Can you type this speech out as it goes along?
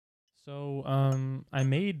So, I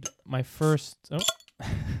made my first. Oh,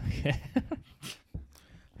 okay.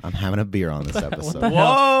 I'm having a beer on this episode. the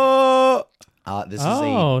hell? Whoa! This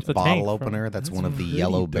Oh, is it's a a tank bottle from- opener. That's That's one of the pretty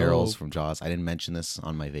yellow barrels dope. from Jaws. I didn't mention this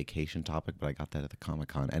on my vacation topic, but I got that at the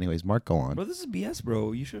Comic-Con. Anyways, Mark, go on. Bro, this is BS,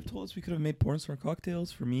 bro. You should have told us we could have made porn star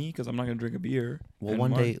cocktails for me because I'm not gonna drink a beer. Well, And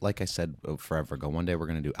one Mark- day, like I said forever ago, one day we're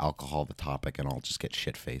going to do alcohol, the topic, and I'll just get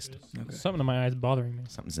shit-faced. Okay. Something in my eyes bothering me.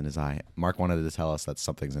 Something's in his eye. Mark wanted to tell us that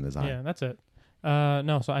something's in his eye. Yeah, that's it.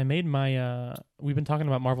 No, so I made my. We've been talking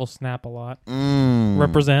about Marvel Snap a lot. Represent.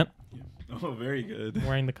 Represent Oh, very good.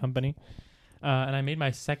 wearing the company, and I made my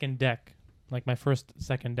second deck, like my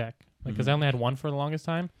second deck, because I only had one for the longest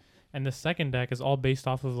time, and the second deck is all based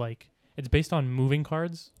off of it's based on moving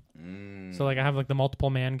cards. So like I have like the multiple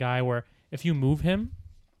man guy where if you move him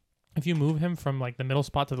from like the middle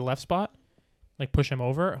spot to the left spot, like push him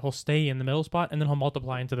over, he'll stay in the middle spot and then he'll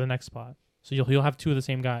multiply into the next spot. So he'll have two of the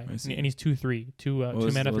same guy, I see. and he's 2/3, two What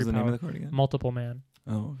mana, was 3 the name power, of the card again? multiple man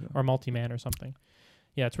Oh, okay. or multi man or something.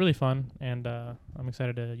 Yeah, it's really fun, and I'm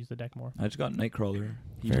excited to use the deck more. I just got Nightcrawler.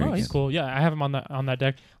 Very He's good. cool. Yeah, I have him on that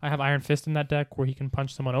deck. I have Iron Fist in that deck where he can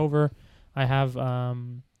punch someone over. I have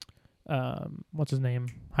what's his name?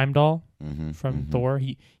 Heimdall from Thor.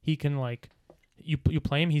 He can like you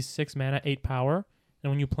play him, he's 6 mana, 8 power,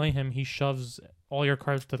 and when you play him, he shoves all your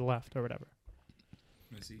cards to the left or whatever.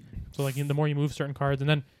 I see. So like the more you move certain cards, and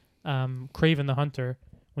then Kraven the Hunter,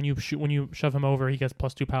 when you shove him over, he gets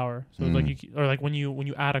 +2 power. So it's like when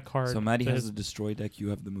you add a card. So Maddie to has his- the destroy deck. You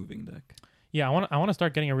have the moving deck. Yeah, I want to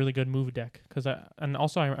start getting a really good move deck and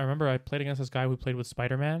also I remember I played against this guy who played with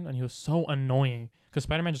Spider-Man, and he was so annoying because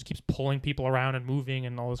Spider-Man just keeps pulling people around and moving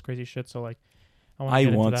and all this crazy shit. So like I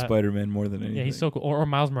get want into that. Spider-Man more than anything. Yeah, he's so cool. Or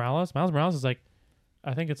Miles Morales. Miles Morales is like,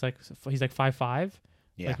 I think it's like he's like 5'5".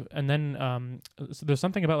 Yeah. Like, and then so there's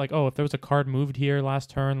something about like, oh, if there was a card moved here last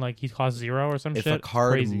turn, like he costs 0 or some If shit. a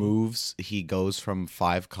card Crazy. moves, he goes from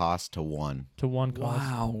 5 cost to 1. To 1 cost.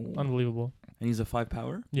 Wow. Unbelievable. And he's a 5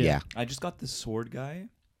 power. Yeah. I just got this sword guy.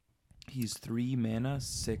 He's 3 mana,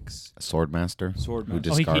 6 Swordmaster. sword Who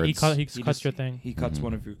master. Oh, discards. he cuts just- your thing. He cuts Mhm.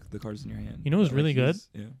 one of the cards in your hand. You know who's But, really good?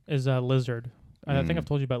 Yeah. Is Lizard. I think I've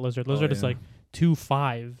told you about Lizard. Lizard is yeah. like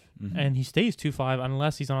 2/5, Mhm. and he stays 2/5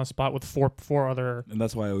 unless he's on a spot with four other. And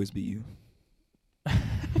that's why I always beat you.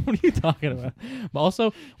 What are you talking about? But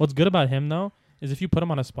also, what's good about him though is if you put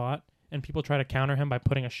him on a spot and people try to counter him by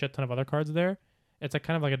putting a shit ton of other cards there, it's like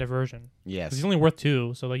kind of like a diversion. 'Cause Yes. he's only worth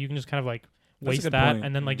 2, so like you can just kind of like That's a waste good that point,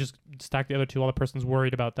 and then like yeah. just stack the other 2 while the person's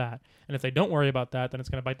worried about that. And if they don't worry about that, then it's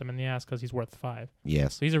gonna bite them in the ass because he's worth 5.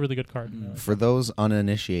 Yes. So he's a really good card. Mm. For those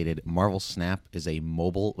uninitiated, Marvel Snap is a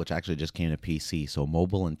mobile, which actually just came to PC. So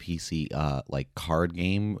mobile and PC, like card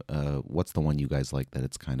game. What's the one you guys like that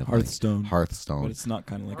it's kind of Hearthstone. Like Hearthstone. But it's not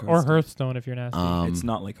kind of like Or Hearthstone. Hearthstone if you're nasty. It's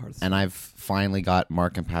not like Hearthstone. And I've finally got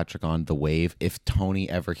Mark and Patrick on the wave. If Tony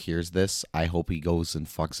ever hears this, I hope he goes and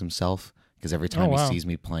fucks himself. Because every time wow. he sees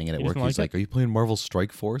me playing it at He work, doesn't he's like like, "Are you playing Marvel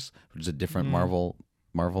Strike Force?" Which is a different Marvel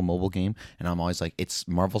mobile game. And I'm always like, "It's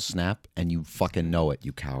Marvel Snap, and you fucking know it,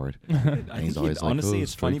 you coward." I think he's always like, honestly, "Oh,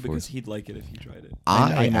 it's funny Strike Force." because he'd like it if he tried it. I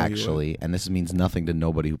know he would. actually, and this means nothing to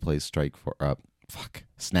nobody who plays Strike for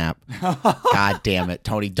Snap. God damn it,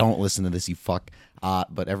 Tony! Don't listen to this, you fuck.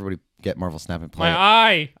 But everybody get Marvel Snap and play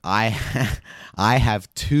My it. eye. I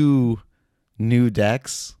have 2 new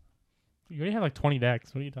decks You already have like 20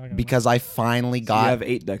 decks. What are you talking because I finally So you got. have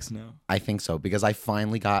 8 decks now. I think so because I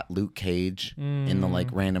finally got Luke Cage in the like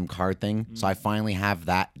random card thing. So I finally have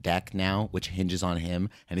that deck now, which hinges on him,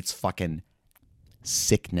 and it's fucking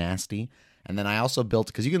sick nasty. And then I also built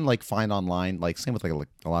because you can like find online, like same with like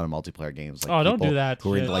a lot of multiplayer games. Like Oh, don't do people that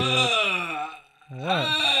Who are shit, into, like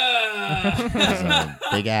What?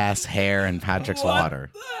 big ass hair and Patrick's water.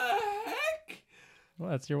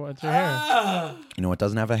 What's your hair? You know what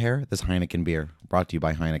doesn't have a hair? This Heineken beer. Brought to you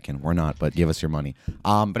by Heineken. We're not, but give us your money.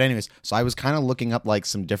 But anyways, so I was kind of looking up like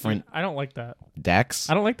some different I don't like that. decks.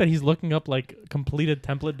 I don't like that he's looking up like completed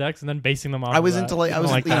template decks and then basing them off. I was of that. into like I was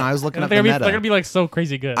don't you know that. I was looking up they're the gonna be, meta. they're gonna be like so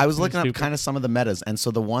crazy good. I was It's looking up stupid. kind of some of the metas, and so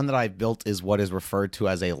the one that I built is what is referred to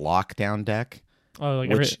as a lockdown deck, Oh, like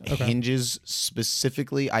which okay. hinges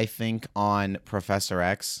specifically, I think, on Professor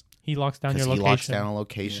X He locks down your because he location. locks down a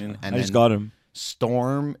location, and I then just got him.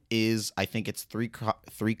 Storm is, I think it's 3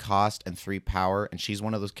 cost and 3 power, and she's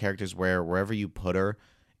one of those characters where wherever you put her,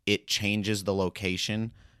 it changes the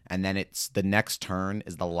location, and then it's the next turn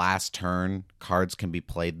is the last turn cards can be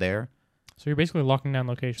played there. So you're basically locking down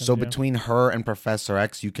locations. So yeah. between her and Professor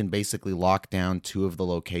X, you can basically lock down 2 of the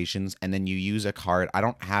locations, and then you use a card. I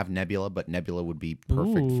don't have Nebula, but Nebula would be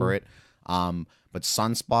perfect for Ooh. it. But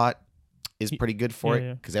Sunspot is pretty good for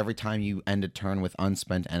yeah. it because every time you end a turn with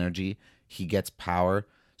unspent energy, he gets power.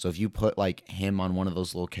 So if you put like him on one of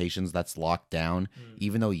those locations that's locked down,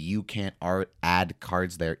 even though you can't add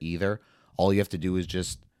cards there either, all you have to do is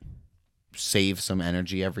just save some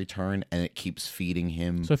energy every turn, and it keeps feeding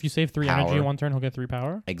him. So if you save 3 energy in one turn, he'll get 3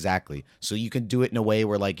 power? Exactly. So you can do it in a way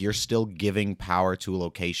where like you're still giving power to a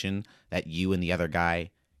location that you and the other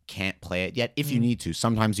guy can't play it yet if you need to.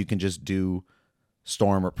 Sometimes you can just do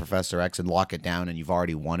Storm or Professor X and lock it down, and you've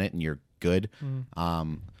already won it and you're good.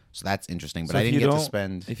 So that's interesting. But So I if didn't you get to don't-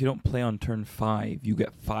 spend If you don't play on turn 5, you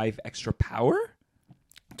get 5 extra power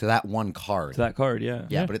to that one card. to that card. Yeah.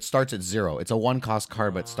 Yeah, but it starts at 0. It's a 1-cost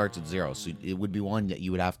card, but it starts at 0. So it would be one that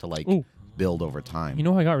you would have to like Ooh. build over time. You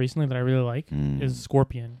know what I got recently that I really like is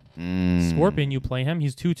Scorpion. Scorpion, you play him,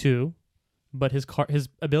 he's 2/2, but his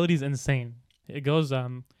ability is insane. It goes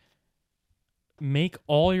make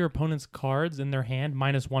all your opponent's cards in their hand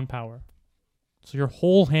 -1 power. So your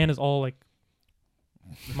whole hand is all like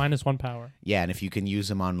 -1 power. Yeah, and if you can use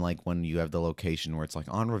him on like when you have the location where it's like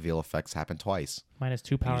on reveal effects happen twice,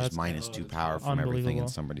 -2 you power. just That's- -2 power from everything in unbelievable.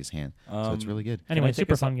 somebody's hand. So it's really good. Anyway, Can I take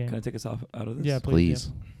super us fun out- game. Can I take us out of this? Yeah, please.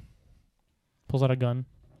 Please. Pulls out a gun.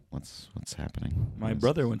 What's happening? My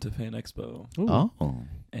brother went to Fan Expo, Ooh. Oh.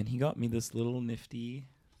 and he got me this little nifty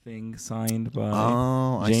thing signed by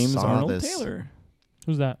Oh, James I saw Arnold this. Taylor.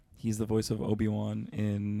 Who's that? He's the voice of Obi-Wan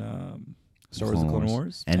in Star Wars: The Clone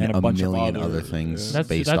Wars, And a bunch million of other things That's-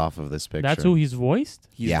 based that- off of this picture. That's who he's voiced?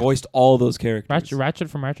 He's Yeah. voiced all those characters. Ratchet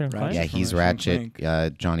from Ratchet and Clank? Yeah, Ratchet he's from Ratchet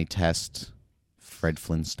Ratchet, Johnny Test, Fred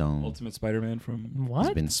Flintstone. Ultimate Spider-Man from. He's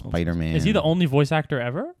What? been Spider-Man. Is he the only voice actor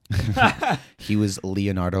ever? He was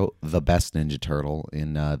Leonardo, the best Ninja Turtle,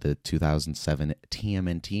 in the 2007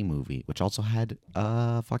 TMNT movie, which also had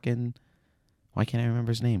fucking. Why can't I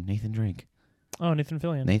remember his name? Nathan Drake. Oh, Nathan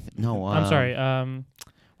Fillion. No, I'm sorry.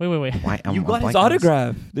 Wait. Why, You got his blanking on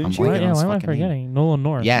autograph, didn't I'm you? blanking Why, on yeah, his why am I fucking name. forgetting? Nolan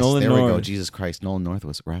North. Yes, Nolan there we go. North. Jesus Christ, Nolan North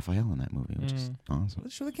was Raphael in that movie, which is awesome.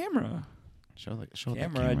 Let's show the camera. Show the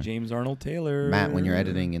Camera, James Arnold Taylor. Matt, when you're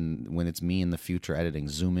editing and when it's me in the future editing,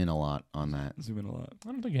 zoom in a lot on that. Zoom in a lot.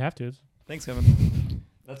 I don't think you have to. Thanks, Kevin.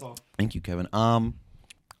 That's all. Thank you, Kevin. What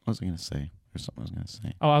was I gonna say? There's something I was gonna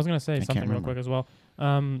say. Oh, I was going to say can't something real remember. quick as well.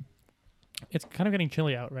 It's kind of getting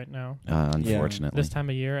chilly out right now, Unfortunately, this time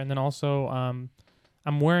of year. And then also,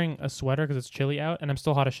 I'm wearing a sweater because it's chilly out, and I'm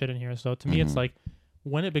still hot as shit in here. So to me, it's like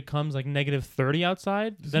when it becomes like -30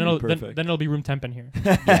 outside, then it'll be room temp in here.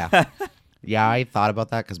 yeah. Yeah, I thought about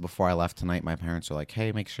that because before I left tonight, my parents were like,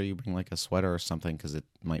 hey, make sure you bring like a sweater or something because it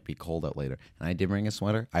might be cold out later. And I did bring a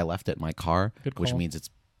sweater. I left it in my car, Good which call. means it's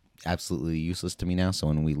absolutely useless to me now. So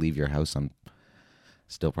when we leave your house, I'm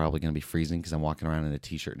still probably going to be freezing because I'm walking around in a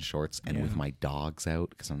T-shirt and shorts and with my dogs out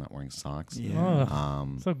because I'm not wearing socks. Yeah.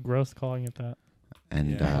 Ugh, so gross calling it that.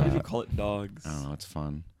 And Why do you call it dogs? I don't know. It's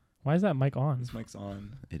fun. Why is that mic on? This mic's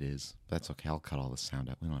on. It is. That's okay. I'll cut all the sound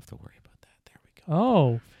out. We don't have to worry about that. There we go.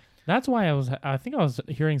 Oh, that's why I think I was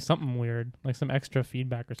hearing something weird, like some extra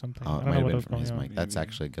feedback or something. Oh, I it don't might know have what been was from going his on. mic. That's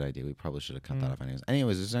actually a good idea. We probably should have cut that Mm. off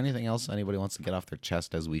anyways. Is there anything else anybody wants to get off their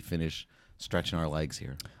chest as we finish stretching our legs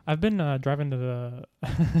here? I've been driving to the.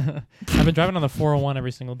 I've been driving on the 401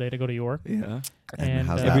 every single day to go to York. Yeah. And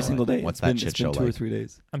how's that Every like? single day. What's It's that been, shit it's been show 2 or like? 3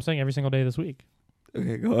 days. I'm saying every single day this week.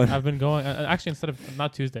 Okay, go on. I've been going actually instead of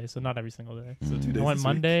not Tuesday, so not every single day. So 2 Mm. days I went this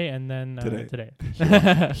week. Monday and then Today.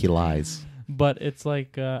 today. He lies. But it's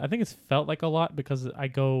like I think it's felt like a lot because I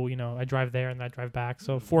go, I drive there and then I drive back.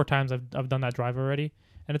 So 4 times I've done that drive already,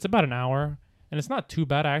 and it's about an hour, and it's not too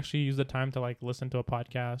bad. I actually use the time to like listen to a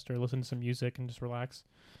podcast or listen to some music and just relax.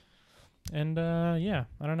 And yeah,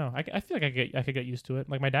 I don't know. I feel like I could get used to it.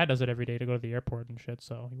 Like my dad does it every day to go to the airport and shit.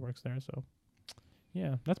 So he works there. So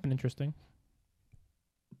yeah, that's been interesting.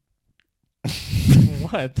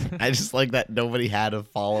 What? I just like that nobody had a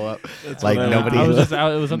follow up. That's Like what I nobody. I was just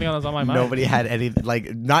it was something that was on my mind. Nobody had any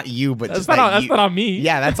like not you, but That's just not that on, that's you- not on me.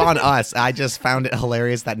 Yeah, that's on us. I just found it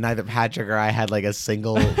hilarious that neither Patrick or I had like a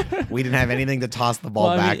single. We didn't have anything to toss the ball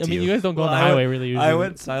Well, back I to mean, you. you guys don't go on the Well, I highway went- really usually. I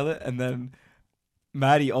went silent, and then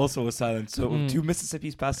Maddie also was silent. So Mm. 2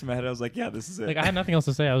 Mississippis passed in my head. I was like, yeah, this is it. Like I had nothing else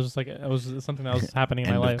to say. I was just like it was something that was happening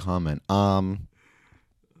in End my of life. comment.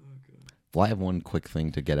 Well, I have one quick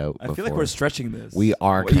thing to get out. I feel like before. we're stretching this. We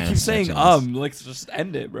are You kinda keep saying stretching this. Let's just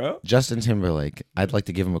end it, bro. Justin Timberlake. I'd like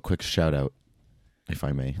to give him a quick shout out, if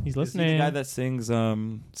I may. He's Is he the listening. guy that sings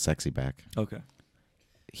Sexy Back. Okay.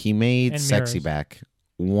 He made And Sexy Mirrors. Back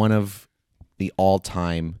one of the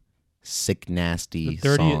all-time sick, nasty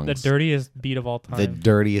songs. the dirtiest beat of all time. The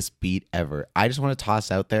dirtiest beat ever. I just want to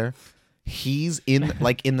toss out there. He's in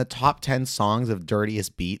in the top 10 songs of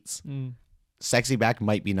dirtiest beats. Mm. Sexy Back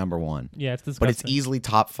might be number 1. Yeah, it's disgusting. But it's easily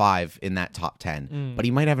top 5 in that top 10. But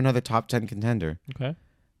he might have another top 10 contender. Okay.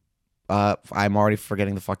 I'm already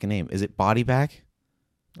forgetting the fucking name. Is it Body Back?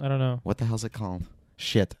 I don't know. What the hell's it called?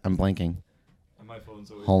 Shit, I'm blanking. My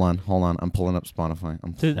phone's always Hold on. I'm pulling up Spotify.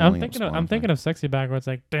 I'm thinking of Sexy Back where it's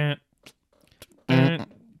like. Hold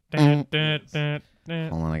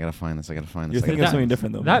on, I gotta find this. You're thinking of something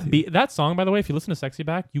different though. That song, by the way, if you listen to Sexy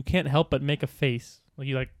Back, you can't help but make a face. Like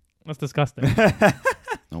you like, that's disgusting.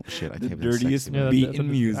 Oh shit! I the typed dirtiest Sexy Back. beat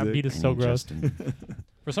in music. That beat is so gross.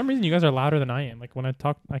 For some reason, you guys are louder than I am. Like when I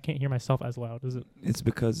talk, I can't hear myself as loud. Is it? It's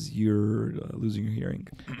because you're losing your hearing.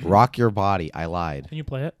 Rock Your Body. I lied. Can you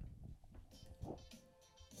play it?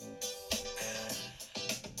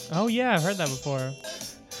 Oh yeah, I've heard that before.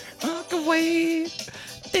 Rock away,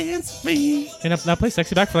 dance me. And now play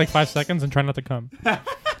Sexy Back for like 5 seconds and try not to come.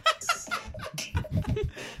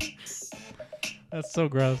 That's so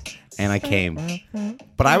gross. And I came.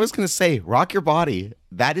 But I was gonna say, Rock Your Body.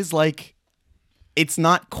 That is like, it's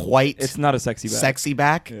not quite. It's not a Sexy Back. Sexy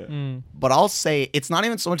Back. Yeah. But I'll say it's not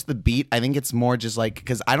even so much the beat. I think it's more just like,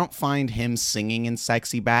 because I don't find him singing in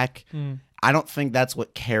Sexy Back. I don't think that's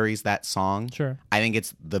what carries that song. Sure. I think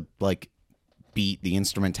it's the like beat, the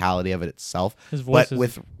instrumentality of it itself. His voice but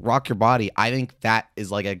with Rock Your Body, I think that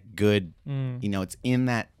is like a good, it's in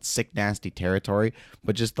that sick, nasty territory.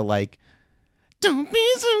 But just the like, don't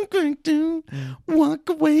be so quick to walk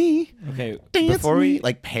away. Okay, dance before me. we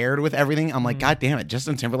Like paired with everything, I'm like, God damn it,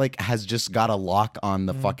 Justin Timberlake has just got a lock on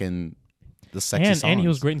the fucking the sexy songs. And he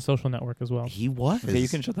was great in Social Network as well. He was. Okay, you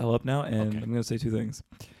can shut the hell up now, and I'm gonna say 2 things.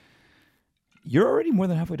 You're already more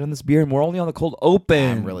than halfway done this beer, and we're only on the cold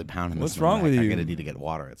open. I'm really pounding this. What's wrong with you? I'm gonna need to get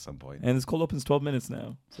water at some point. And this cold open's 12 minutes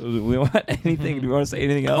now. So do we want anything? Do we want to say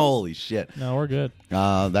anything else? Holy shit. No, we're good.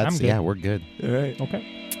 That's good. Yeah, we're good. All right.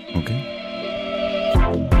 Okay.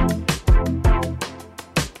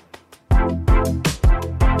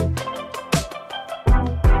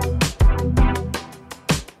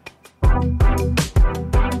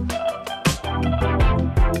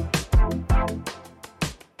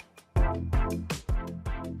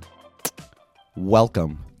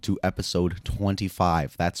 Welcome to episode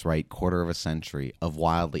 25. That's right, quarter of a century of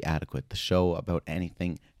Wildly Adequate, the show about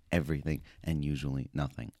anything, everything, and usually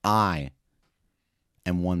nothing. I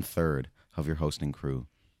am 1/3 of your hosting crew,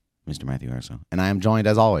 Mr. Matthew Arso, and I am joined,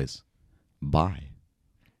 as always, by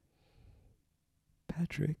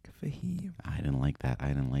Patrick Fahim. I didn't like that.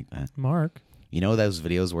 Mark. You know those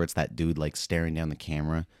videos where it's that dude like staring down the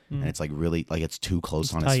camera, and it's like really like it's too close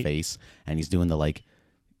It's on tight. his face, and he's doing the like,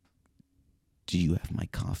 do you have my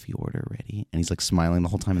coffee order ready? And he's like smiling the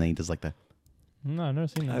whole time, and then he does like the. No, I've never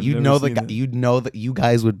seen that. I've You'd never know the seen guy. it. You'd know that you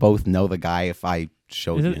guys would both know the guy if I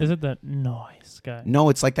showed you. Is it that noise guy? No,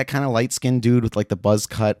 it's like that kind of light skinned dude with like the buzz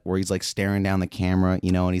cut where he's like staring down the camera,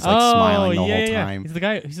 and he's like smiling the whole time. He's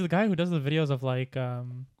the guy who does the videos of like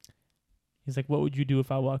he's like, what would you do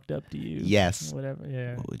if I walked up to you? Yes. Whatever.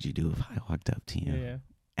 Yeah. What would you do if I walked up to you Yeah.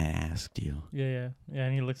 and asked you, Yeah.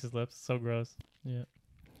 And he licks his lips. So gross. Yeah.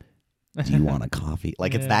 do you want a coffee?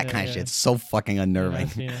 Like it's that kind of shit. It's so fucking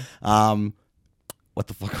unnerving. What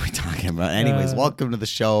the fuck are we talking about? Anyways, welcome to the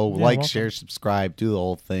show. Welcome. Share, subscribe, do the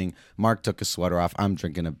whole thing. Mark took his sweater off. I'm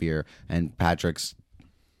drinking a beer, and Patrick's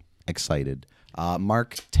excited.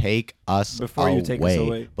 Mark, take us Before away. you take us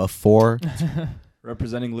away. Before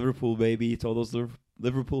Representing Liverpool, baby, to all those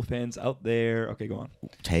Liverpool fans out there. Okay, go on.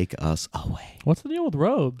 take us away. What's the deal with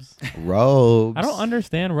robes? Robes. I don't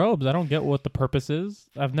understand robes. I don't get what the purpose is.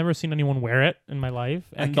 I've never seen anyone wear it in my life.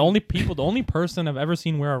 And the only person I've ever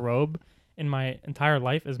seen wear a robe in my entire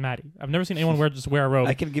life is Maddie. I've never seen anyone wear a robe.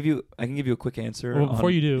 I can give you a quick answer. Well,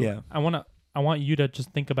 before you do, yeah. I want you to just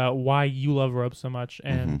think about why you love robes so much,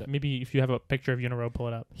 and maybe if you have a picture of you in a robe, pull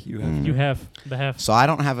it up. You have You have the heft. So I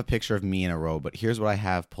don't have a picture of me in a robe, but here's what I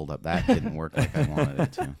have pulled up. That didn't work like I wanted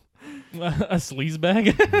it to. A sleaze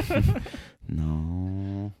bag.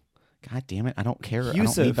 No. God damn it. I don't care. I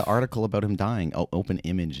Yusuf. don't need the article about him dying. Oh, open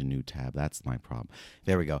image in new tab. That's my problem.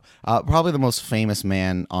 There we go. Probably the most famous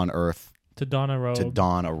man on earth To don a robe. to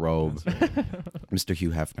don a robe. Mr. Hugh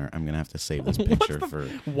Hefner. I'm going to have to save this picture for...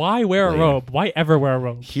 Why wear a later. robe? Why ever wear a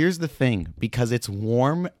robe? Here's the thing. Because it's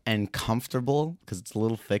warm and comfortable, because it's a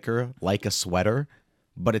little thicker, like a sweater,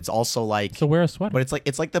 but it's also like... So wear a sweater. But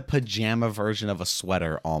it's like the pajama version of a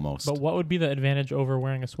sweater almost. But what would be the advantage over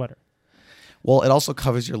wearing a sweater? Well, it also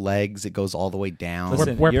covers your legs. It goes all the way down.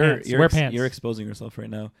 Listen, Wear you're, pants. You're Wear pants. You're exposing yourself right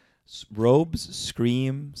now. Robes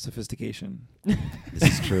scream sophistication. This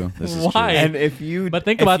is true. This is Why? true. And if you, But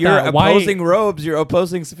think if about you're that. Why- opposing robes, you're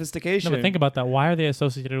opposing sophistication. No, but think about that. Why are they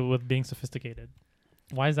associated with being sophisticated?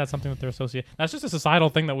 Why is that something that they're associated? That's just a societal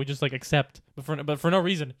thing that we just like accept, but for no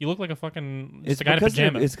reason. You look like a fucking just a guy in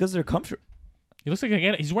pajamas. It's because they're comfortable. He looks like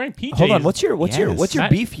he's wearing PJs. Hold on, what's your Matt-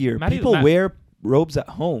 beef here? People wear robes at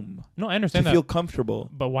home No, I understand to that. feel comfortable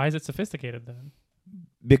But why is it sophisticated then?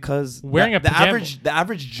 because Wearing the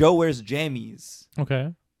average Joe wears jammies.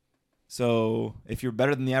 Okay. So if you're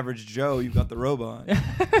better than the average Joe, you've got the robe on.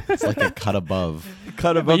 It's like a cut above.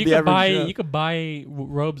 Cut above the average Joe. You could buy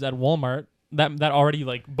robes at Walmart that already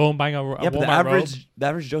like buying a Yeah, but Walmart the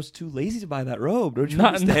average Joe's too lazy to buy that robe. Don't you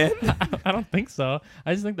Not- understand? I don't think so.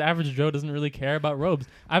 I just think the average Joe doesn't really care about robes.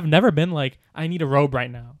 I've never been like, I need a robe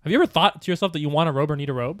right now. Have you ever thought to yourself that you want a robe or need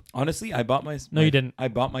a robe? Honestly, I bought my. No, you didn't. I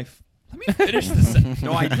bought my. Let me finish the sentence.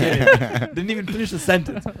 No, I didn't. Didn't even finish the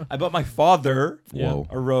sentence. I bought my father Whoa.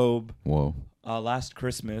 a robe Whoa. last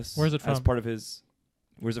Christmas. Where's it As from? part of his.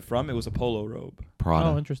 Where's it from? It was a polo robe. Prada.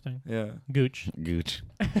 Oh, interesting. Yeah. Gooch. Gooch.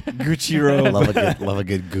 Gucci robe. love a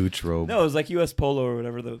good Gooch robe. No, it was like U.S. Polo or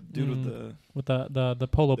whatever. The dude with the The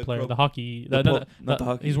polo The player, club. the hockey. Not the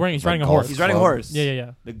hockey. He's riding The a golf horse. He's riding a club. horse.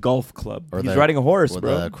 Yeah. The golf club. Or He's the- riding a horse, With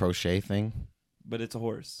bro. the crochet thing. But it's a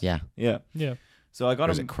horse. Yeah. Yeah. Yeah. So I got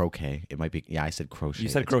Or is him. it croquet? It might be. Yeah, I said crochet. You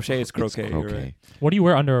said crochet. It's croquet. You're right. What do you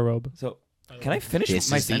wear under a robe? So can I finish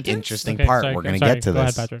This my is the sentence? interesting Okay, part. sorry, We're I'm gonna sorry. get to Go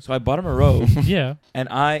this. ahead, Patrick. So I bought him a robe, Yeah. and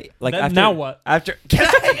I like Then- after. now what? After can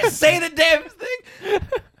I say the damn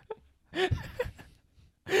thing?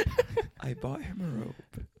 I bought him a robe.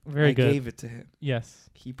 Very I good. gave it to him. Yes.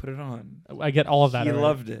 He put it on. I get all of that. He already.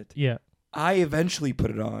 loved it. Yeah. I eventually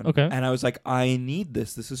put it on. Okay. And I was like, I need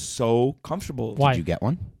this. This is so comfortable. Why? Did you get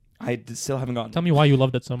one? Still haven't gotten. Tell me why you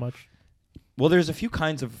loved it so much. Well, there's a few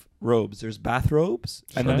kinds of robes. There's bathrobes,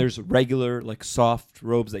 and then Okay. there's regular, like soft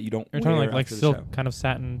robes that you don't You're wear talking like after the silk shower. kind of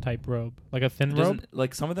satin type robe, like a thin It robe. doesn't-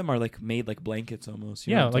 Like some of them are like made like blankets almost.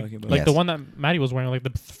 You know Yeah, what I'm like talking about? like the Yes. one that Maddie was wearing, like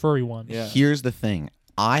the furry one. Yeah. Here's the thing.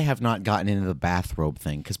 I have not gotten into the bathrobe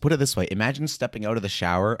thing. Because put it this way. Imagine stepping out of the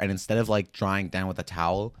shower and instead of like drying down with a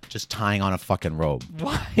towel, just tying on a fucking robe.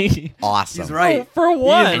 Why? Awesome. He's right. For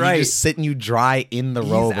what? He's And right. you just sit and you dry in the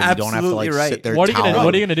He's robe and you don't have to like absolutely right. sit there What are you gonna toweling.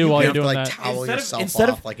 What are you gonna do while You you're have to doing like that? towel yourself instead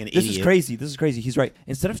off of like an this idiot. is crazy. This is crazy. He's right.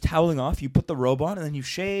 Instead of toweling off, you put the robe on and then you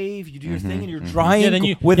shave. You do your thing and you're drying. Yeah, then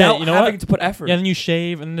you- without yeah, you know having what? to put effort. Yeah, then you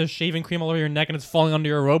shave, and there's shaving cream all over your neck, and it's falling under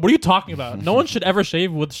your robe. What are you talking about? No one should ever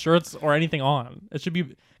shave with shirts or anything on. It should be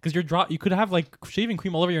because you could have like shaving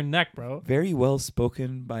cream all over your neck, bro. Very well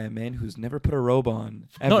spoken by a man who's never put a robe on.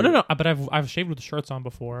 No, ever. no. But I've shaved with shirts on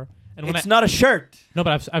before, and when It's not a shirt. no,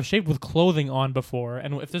 but I've shaved with clothing on before,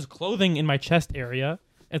 and if there's clothing in my chest area,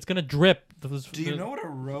 it's gonna drip. Do you know what a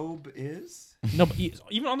robe is? No, but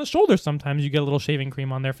even on the shoulders, sometimes you get a little shaving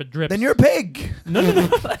cream on there if it drips. Then you're a pig. no.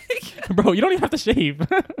 Bro, you don't even have to shave.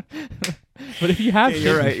 But if you have, Okay,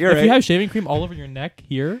 you're right, you're if right. you have shaving cream all over your neck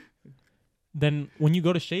here, then when you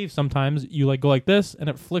go to shave, sometimes you like go like this, and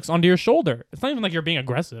it flicks onto your shoulder. It's not even like you're being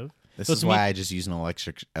aggressive. This So is to why me- I just use an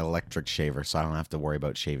electric shaver, so I don't have to worry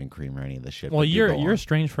about shaving cream or any of this shit. Well, but you go you're on.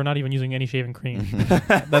 strange for not even using any shaving cream.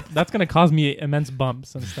 That's gonna cause me immense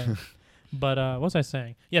bumps and stuff. But what was I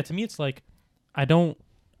saying? Yeah, to me, it's like I don't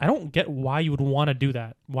get why you would want to do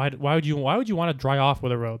that. Why would you want to dry off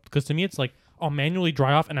with a robe? Because to me, it's like I'll manually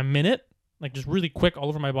dry off in a minute, like just really quick all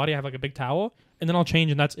over my body. I have like a big towel, and then I'll change,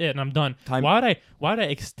 and that's it, and I'm done. Time- Why would I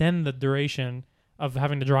extend the duration of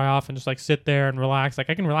having to dry off and just like sit there and relax? Like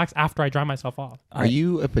I can relax after I dry myself off. Are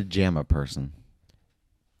you a pajama person?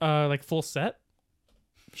 Like full set.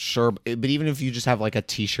 Sure, but even if you just have like a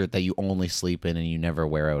t-shirt that you only sleep in and you never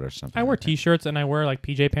wear out or something. I wear like that. t-shirts and I wear like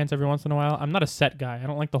PJ pants every once in a while. I'm not a set guy. I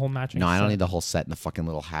don't like the whole matching. No, I don't set. need the whole set and the fucking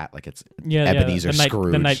little hat like it's Yeah, Ebenezer the night,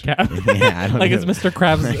 Scrooge. the nightcap. Yeah, I don't like need it's Mr.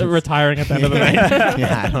 Krabs retiring at the end of the night.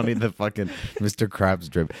 Yeah, I don't need the fucking Mr. Krabs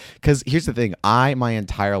drip. Because here's the thing, my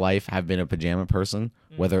entire life have been a pajama person.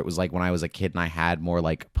 Whether it was like when I was a kid and I had more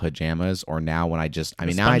like pajamas, or now when I just, I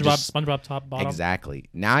mean, now I just SpongeBob top bottom. exactly.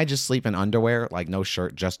 Now I just sleep in underwear, like no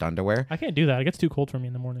shirt, just underwear. I can't do that. It gets too cold for me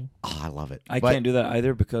in the morning. Oh, I love it. I But- can't do that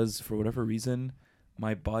either because for whatever reason,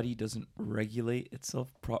 my body doesn't regulate itself.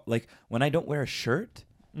 Like when I don't wear a shirt,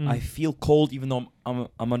 I feel cold even though I'm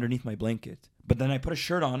underneath my blanket. But then I put a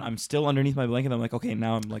shirt on, I'm still underneath my blanket. I'm like, okay,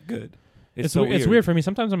 now I'm like good. It's so It's weird for me.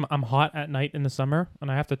 Sometimes I'm hot at night in the summer and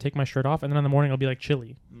I have to take my shirt off, and then in the morning I'll be like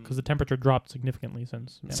chilly because the temperature dropped significantly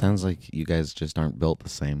since. It sounds like you guys just aren't built the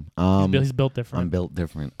same. He's built different. I'm built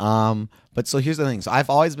different. But so here's the thing. So I've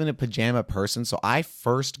always been a pajama person. So I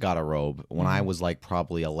first got a robe when I was like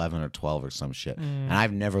probably 11 or 12 or some shit, and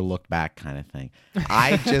I've never looked back, kind of thing.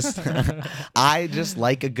 I just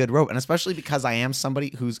like a good robe, and especially because I am somebody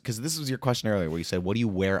because this was your question earlier where you said, "What do you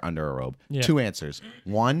wear under a robe?" Yeah. Two answers.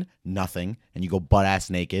 One, nothing, and you go butt ass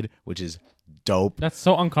naked, which is dope. That's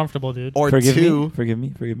so uncomfortable, dude. Or Forgive two, me.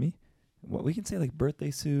 Forgive me. What we can say like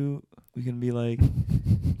birthday suit. We can be like,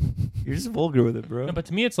 you're just vulgar with it, bro. No, but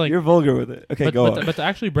to me, it's like you're vulgar with it. Okay, go on. But to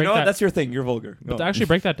actually You break know what? that, That's your thing. You're vulgar. Go but to on. actually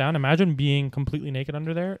break that down, imagine being completely naked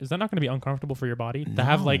under there. Is that not going to be uncomfortable for your body to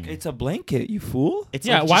have No. like? It's a blanket, you fool. it's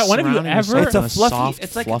Yeah, like why- just when have you surrounding ever- yourself It's a in fluffy- soft,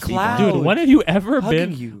 it's like a fluffy cloud. blanket. Dude, when have you ever Hugging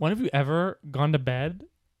been? you. When have you ever gone to bed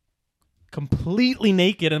completely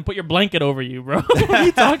naked and put your blanket over you, bro? What are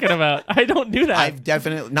you talking about? I don't do that. I've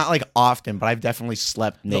definitely, not like often, but I've definitely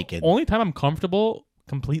slept naked. The only time I'm comfortable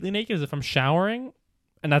completely naked is if I'm showering,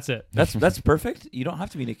 and that's it. That's perfect. You don't have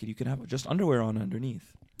to be naked. You can have just underwear on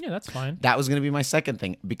underneath. Yeah, that's fine. That was going to be my second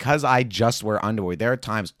thing. Because I just wear underwear, there are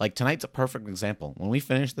times, like tonight's a perfect example. When we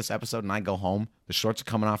finish this episode and I go home, the shorts are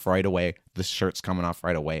coming off right away, the shirt's coming off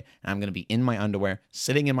right away, and I'm going to be in my underwear,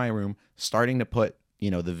 sitting in my room, starting to put,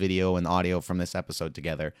 the video and audio from this episode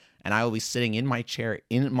together, and I will be sitting in my chair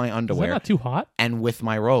in my Is that underwear not too hot? and with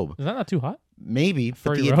my robe. Is that not too hot? Maybe, but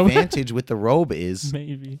Furry the robe? advantage with the robe is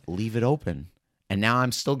Maybe. leave it open. And now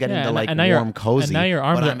I'm still getting Yeah, to like now warm, cozy. And now your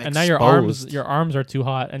arms but are, I'm and now exposed. your arms are too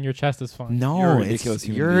hot, and your chest is fine. No, You're a it's ridiculous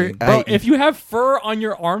human you're being. Bro, if you have fur on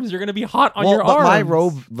your arms, you're gonna be hot on your but arms. my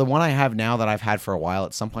robe, the one I have now that I've had for a while,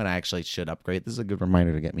 at some point I actually should upgrade. This is a good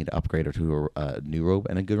reminder to get me to upgrade or to a new robe,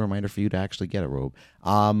 and a good reminder for you to actually get a robe.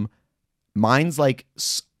 Mine's like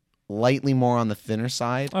slightly more on the thinner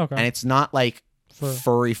side, Okay. and it's not like Fur.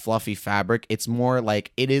 furry, fluffy fabric. It's more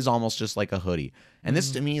like it is almost just like a hoodie. And this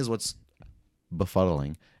Mm-hmm. to me is what's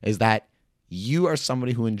befuddling, is that you are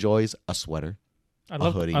somebody who enjoys a sweater. I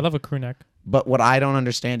love hoodie. I love a crew neck. But what I don't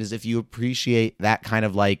understand is if you appreciate that kind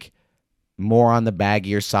of like more on the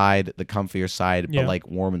baggier side, the comfier side, Yeah. but like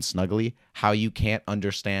warm and snuggly, how you can't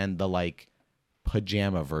understand the like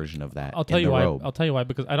pajama version of that. I'll tell in you the why. robe. I'll tell you why,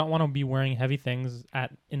 because I don't want to be wearing heavy things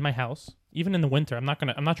in my house, even in the winter. I'm not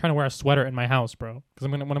trying to wear a sweater in my house, bro. Because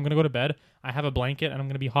when I'm gonna go to bed, I have a blanket and I'm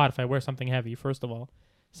gonna be hot if I wear something heavy. First of all,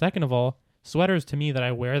 second of all, sweaters to me that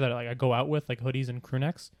I wear that like I go out with, like hoodies and crew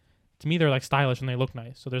necks, to me they're like stylish and they look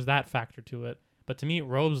nice. So there's that factor to it. But to me,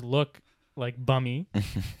 robes look like bummy,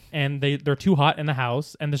 and they're too hot in the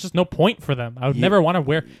house, and there's just no point for them. I would never want to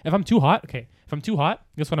wear. If I'm too hot,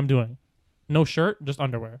 guess what I'm doing? No shirt, just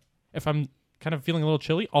underwear. If I'm kind of feeling a little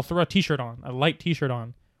chilly, I'll throw a t-shirt on, a light t-shirt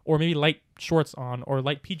on, or maybe light shorts on, or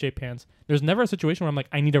light PJ pants. There's never a situation where I'm like,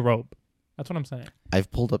 I need a robe. That's what I'm saying. I've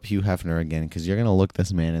pulled up Hugh Hefner again because you're gonna look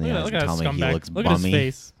this man in the eyes Look and at tell that me he scumbag. looks Look at his bummy.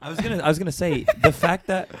 face. I was gonna say the fact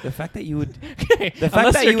that you would Okay, The fact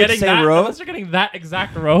unless that you're you would getting say that, robe- unless you're getting that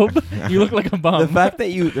exact robe, you look like a bum. the fact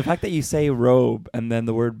that you say robe and then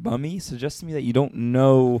the word bummy suggests to me that you don't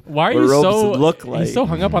know Why are what you robes so look like. He's so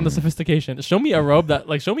hung up on the sophistication. Show me a robe that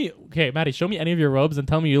Maddie, show me any of your robes and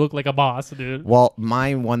tell me you look like a boss, dude. Well,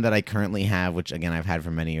 my one that I currently have, which again I've had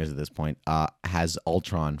for many years at this point, has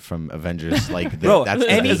Ultron from Avengers. Like Bro, that's the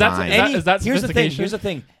any- design. is that here's the thing. sophistication? Here's the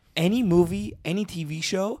thing. Any movie, any TV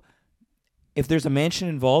show, if there's a mansion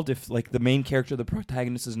involved, if like the main character, the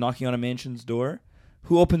protagonist, is knocking on a mansion's door,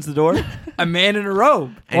 who opens the door? A man in a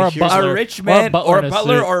robe, Or a here's butler. a rich man, butler or in a a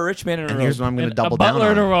butler, suit. or a rich man in a And robe. here's what I'm gonna And double a down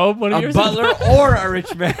butler in a on. robe. What are A yours? butler or a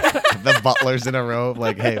rich man. The butler's in a robe.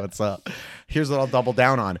 Like, hey, what's up? Here's what I'll double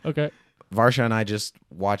down on. Okay. Varsha and I just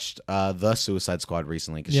watched The Suicide Squad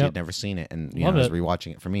recently because she Yep. had never seen it, and Love I was it.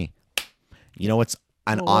 rewatching it for me. You know what's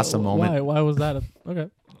an awesome moment? Why was that? Okay.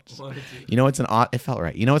 You know what's it felt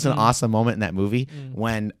right. You know what's an awesome moment in that movie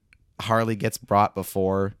when Harley gets brought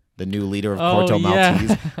before the new leader of Corto yeah.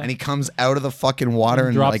 Maltese, and he comes out of the fucking water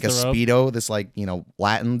in Drops like a the rope. Speedo, this like,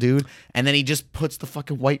 Latin dude, and then he just puts the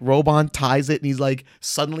fucking white robe on, ties it, and he's like,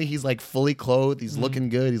 suddenly he's like fully clothed, he's looking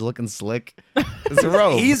good, he's looking slick. It's a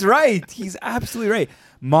robe. He's right. He's absolutely right.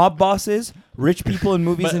 Mob bosses, rich people in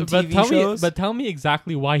movies and TV shows. Tell me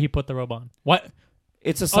exactly why he put the robe on. What?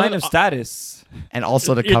 It's a sign of status. and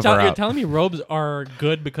also to You're cover you're up. telling me robes are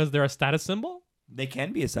good because they're a status symbol? They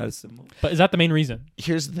can be a status symbol. But is that the main reason?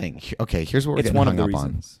 Here's the thing. Okay, here's what we're It's getting one hung of the up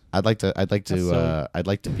reasons. on. I'd like to silly. I'd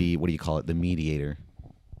like to be, what do you call it, the mediator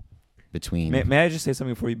between May I just say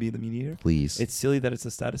something before you be the mediator? please. It's silly that it's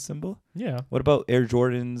a status symbol. Yeah. What about Air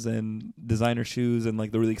Jordans and designer shoes and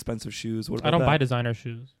like the really expensive shoes? What about I don't that? buy designer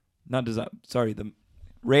shoes. Not design. Sorry, the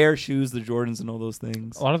rare shoes, the Jordans and all those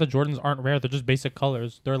things. A lot of the Jordans aren't rare; they're just basic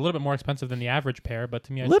colors. They're a little bit more expensive than the average pair, but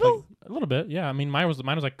to me, I just Little? like, a little bit. Yeah, I mean, mine was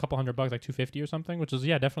like a couple $100, like $250 or something, which is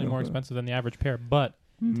definitely more Okay. expensive than the average pair. But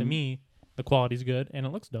to me, the quality's good and it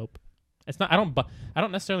looks dope. It's not. I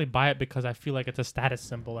don't necessarily buy it because I feel like it's a status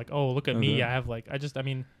symbol. Like, oh, look at me, Okay. I have like. I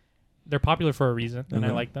mean, they're popular for a reason, and I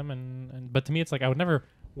Okay. like them. And but to me, it's like I would never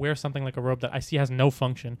wear something like a robe that I see has no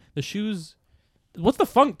function. The shoes. What's the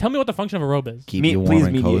Tell me what the function of a robe is. Keep you warm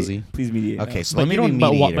and cozy. Please mediate. Okay, so But let me you be don't.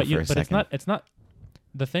 But, mediator but, for a but second. it's not.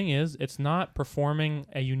 The thing is, it's not performing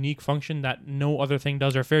a unique function that no other thing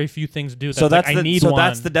does, or very few things do. So that's like, the, I need so one.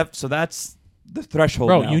 that's the so that's the threshold.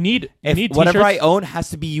 Bro, now. you need whatever I t-shirts. own has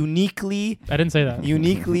to be uniquely I didn't say that. I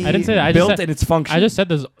didn't say that. I just built said- in its function. I just said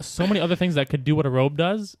there's so many other things that could do what a robe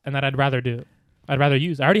does, and that I'd rather do. I'd rather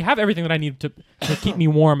use. I already have everything that I need to keep me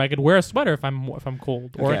warm. I could wear a sweater if I'm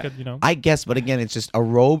cold, or I Okay. could I guess, but again, it's just a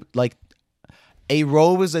robe. Like a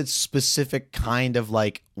robe is a specific kind of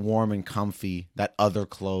like warm and comfy that other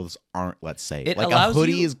clothes aren't. Let's say, It like a allows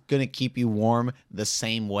hoodie you- is gonna keep you warm the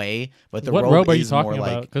same way, but the What robe robe are you is more talking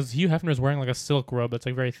about? like Because Hugh Hefner's wearing like a silk robe that's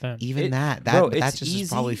like very thin. even that bro, that it's just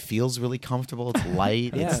easy. probably feels really comfortable. It's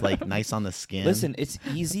light. Yeah. It's like nice on the skin. Listen, it's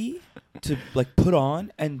easy to like put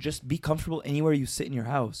on and just be comfortable anywhere you sit in your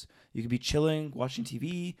house. You could be chilling, watching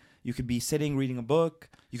TV. You could be sitting, reading a book.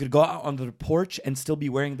 You could go out on the porch and still be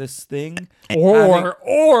wearing this thing.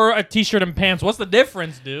 Or a t-shirt and pants. What's the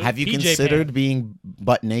difference, dude? Have you PJ considered pants. being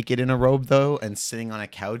butt naked in a robe though, and sitting on a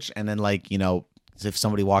couch, and then like if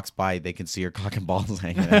somebody walks by, they can see your cock and balls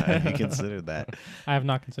hanging out? Have you considered that? I have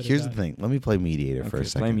not considered. Here's that. the thing. Let me play mediator for a Okay,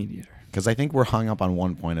 play second, mediator. because I think we're hung up on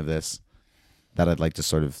one point of this that I'd like to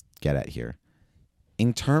sort of get at here.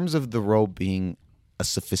 In terms of the robe being a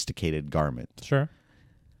sophisticated garment, Sure.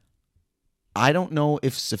 I don't know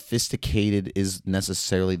if sophisticated is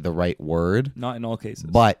necessarily the right word, Not in all cases.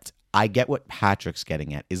 but I get what Patrick's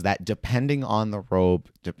getting at, is that depending on the robe,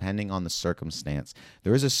 depending on the circumstance,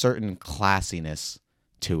 there is a certain classiness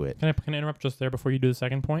to it. Can I interrupt just there before you do the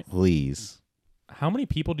second point? Please. How many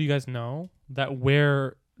people do you guys know that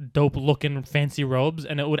wear dope looking fancy robes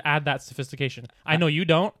and it would add that sophistication? I know you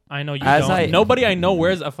don't. I know you As don't. I- Nobody I know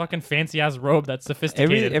wears a fucking fancy ass robe that's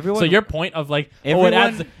sophisticated. everyone- so your point of like, everyone-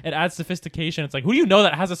 it adds sophistication. It's like, who do you know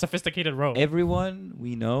that has a sophisticated robe? everyone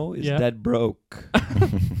we know is Yeah. dead broke.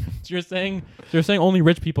 So you're saying only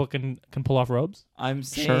rich people can pull off robes? I'm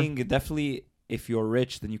saying definitely if you're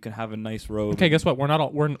rich, then you can have a nice robe. Okay, guess what? We're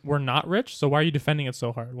not rich. So why are you defending it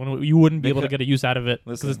so hard when you wouldn't be able to get a use out of it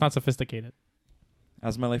because Listen. it's not sophisticated?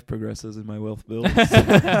 As my life progresses and my wealth builds.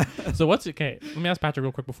 So what's okay? Let me ask Patrick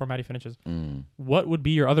real quick before Maddie finishes. Mm. What would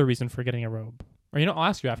be your other reason for getting a robe? Or I'll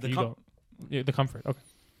ask you after The you com- go. Yeah, the comfort. Okay.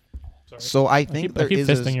 Sorry. So I think I keep there is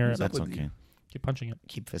fisting your- that's What's up with okay. Keep punching it.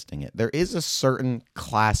 Keep fisting it. There is a certain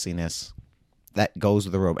classiness that goes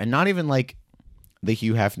with the robe, and not even like the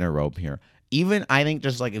Hugh Hefner robe here. Even I think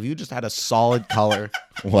just like if you just had a solid color,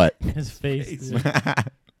 what? His face. Dude.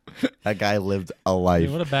 That guy lived a Dude, life.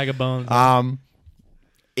 what a bag of bones.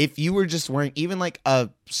 If you were just wearing even like a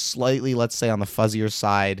slightly, let's say on the fuzzier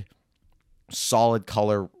side, solid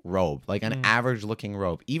color robe, like an average looking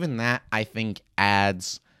robe, even that I think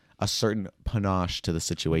adds a certain panache to the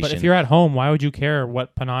situation. But if you're at home, why would you care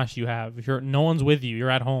what panache you have? If no one's with you, you're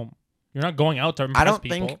at home. You're not going out to impress I don't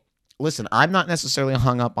people. think. Listen, I'm not necessarily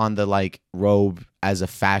hung up on the like robe as a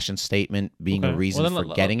fashion statement being Okay. a reason Well, then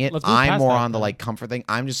for getting it. let's move I'm past more that, on the then. like comfort thing.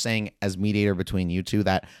 I'm just saying as mediator between you two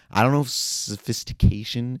that I don't know if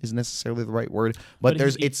sophistication is necessarily the right word, but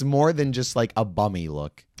But it's more than just like a bummy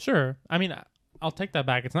look. Sure. I mean, I'll take that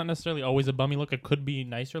back. It's not necessarily always a bummy look. It could be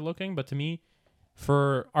nicer looking, but to me,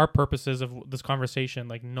 for our purposes of this conversation,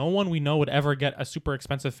 like no one we know would ever get a super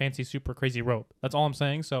expensive, fancy, super crazy robe. That's all I'm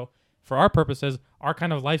saying. So for our purposes, our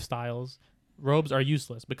kind of lifestyles, robes are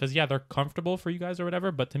useless because they're comfortable for you guys or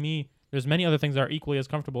whatever. But to me, there's many other things that are equally as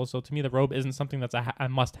comfortable. So to me, the robe isn't something that's a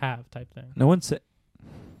must-have type thing. No one said.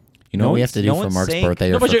 You know No what we one's- have to do no for one's Mark's saying- birthday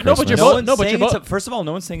No, or but for you're- no, but Christmas? you're No both- one's no, but saying you're it's both- first of all,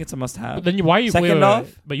 no one's saying it's a must-have. But then why are you? Second wait, wait, off,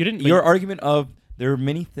 wait. But you didn't. Your argument of there are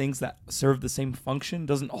many things that serve the same function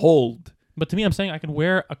doesn't hold. But to me, I'm saying I could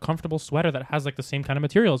wear a comfortable sweater that has like the same kind of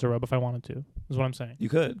material as a robe if I wanted to. Is what I'm saying. You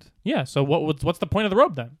could. Yeah. So what's the point of the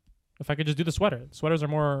robe then? If I could just do the sweater. Sweaters are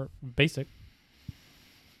more basic.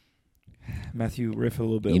 Matthew, riff a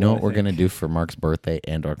little bit. You know what I we're think. gonna do for Mark's birthday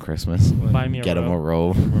and or Christmas? Buy me a Get him a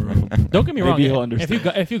robe. robe. Don't get me wrong. Maybe he'll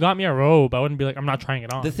If you got me a robe, I wouldn't be like, I'm not trying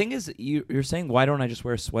it on. The thing is, you're saying, why don't I just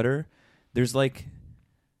wear a sweater? There's like,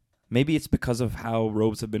 maybe it's because of how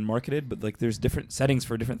robes have been marketed, but like there's different settings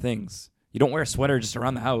for different things. You don't wear a sweater just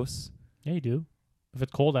around the house. Yeah, you do. If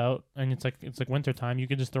it's cold out and it's like winter time, you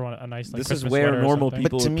can just throw on a nice like This Christmas is where sweater or normal something.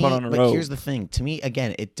 people But to would me, put on a like, robe. here's the thing. To me,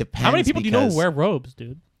 again, it depends. How many people do you know who because- wear robes,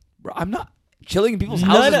 dude? Bro, I'm not chilling in people's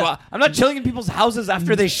None houses. of- I'm not chilling in people's houses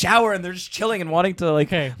after they shower and they're just chilling and wanting to like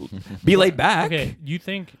Okay. be laid back. Okay. You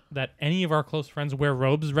think that any of our close friends wear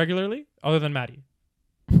robes regularly, other than Maddie?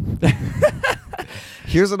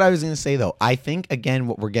 Here's what I was going to say, though. I think, again,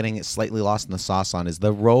 what we're getting slightly lost in the sauce on is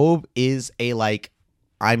the robe is a, like,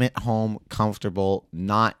 I'm at home, comfortable,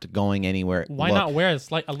 not going anywhere. Why Look, not wear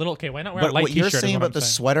a little? Okay, why not wear a But light what you're t-shirt? saying is what about I'm the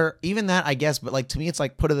saying. sweater, even that, I guess. But like to me, it's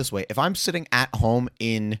like, put it this way: if I'm sitting at home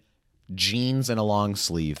in jeans and a long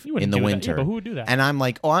sleeve You wouldn't in the do that. Yeah, winter, but who would do that? and I'm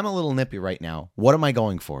like, oh, I'm a little nippy right now. What am I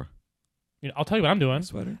going for? I'll tell you what I'm doing.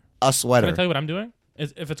 Sweater. A Can sweater. I tell you what I'm doing?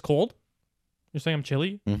 Is if it's cold, you're saying I'm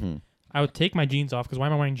chilly. Mm-hmm. I would take my jeans off because why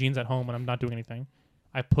am I wearing jeans at home when I'm not doing anything?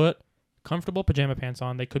 I put comfortable pajama pants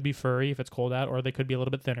on. They could be furry if it's cold out, or they could be a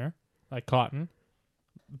little bit thinner, like cotton.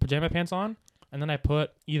 Pajama pants on, and then I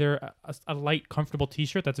put either a light, comfortable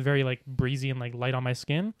t-shirt that's very like breezy and like light on my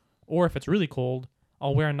skin, or if it's really cold,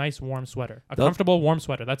 I'll wear a nice warm sweater, comfortable warm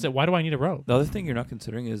sweater. That's it. Why do I need a robe? The other thing you're not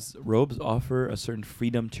considering is robes offer a certain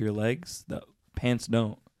freedom to your legs that pants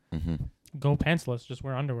don't. Mm-hmm. Go pantsless. Just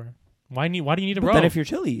wear underwear. Why do you need a But robe? then if you're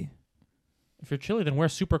chilly, If you're chilly, then wear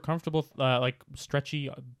super comfortable, like stretchy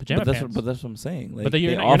pajama but pants. that's what I'm saying. Like But then they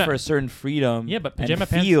you're not- offer you're not- a certain freedom. Yeah, but and pajama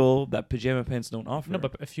pants- feel that pajama pants don't offer. No,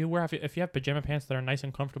 but if you have pajama pants that are nice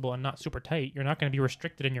and comfortable and not super tight, you're not going to be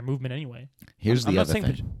restricted in your movement anyway. Here's I'm the not other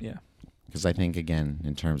saying thing, yeah, because I think again,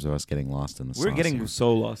 in terms of us getting lost in the sauce, we're getting here,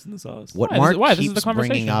 so lost in the sauce. what Why? Mark Why? This is the keeps conversation.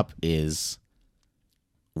 bringing up is,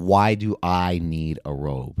 why do I need a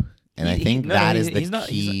robe? And I think no, that no, is he's the not-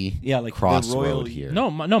 key yeah, like the crossroad royal- here.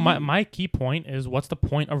 My key point is what's the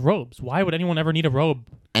point of robes? Why would anyone ever need a robe?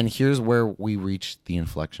 And here's where we reach the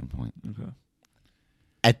inflection point. Okay.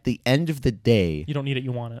 At the end of the day, You don't need it,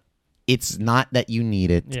 you want it. it's not that you need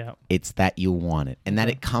it. Yeah. It's that you want it. And that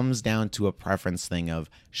Okay. it comes down to a preference thing of,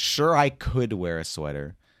 sure, I could wear a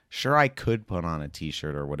sweater. Sure, I could put on a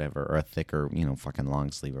t-shirt or whatever, or a thicker, fucking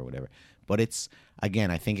long sleeve or whatever. But it's, again,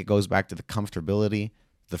 I think it goes back to the comfortability,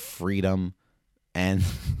 the freedom, and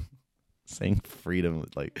saying freedom,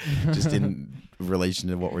 like, just in relation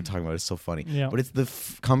to what we're talking about is so funny. Yeah. But it's the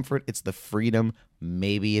comfort, it's the freedom.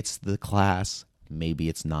 Maybe it's the class. Maybe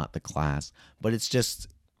it's not the class. But it's just,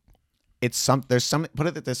 there's some, put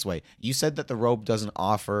it this way. You said that the robe doesn't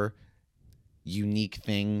offer unique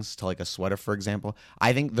things to like a sweater, for example.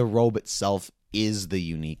 I think the robe itself is the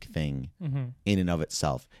unique thing in and of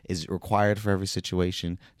itself. Is it required for every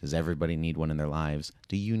situation? Does everybody need one in their lives?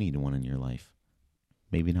 Do you need one in your life?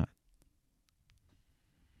 Maybe not.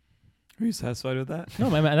 Are you satisfied with that? No,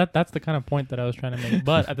 man, that's the kind of point that I was trying to make.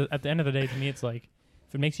 But at the end of the day, to me, it's like,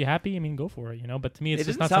 if it makes you happy, I mean, go for it, But to me, it's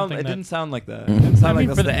just not something It that... didn't sound like that. It didn't sound like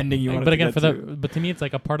that's for the ending you wanted But to again, get to. but to me, it's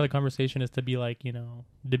like a part of the conversation is to be like,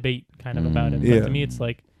 debate kind of about it. Yeah. But to me, it's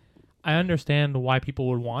like, I understand why people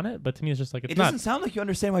would want it, but to me, it's just like, it's It not... doesn't sound like you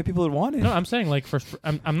understand why people would want it. No, I'm saying like,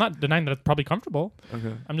 I'm not denying that it's probably comfortable.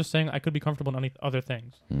 Okay. I'm just saying I could be comfortable in other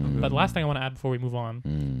things. Mm. But the last thing I want to add before we move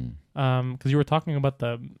on, Mm. because you were talking about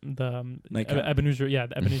the Nightcap. Ebenezer,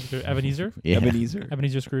 Ebenezer, Yeah.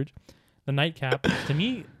 Ebenezer Scrooge, the nightcap. To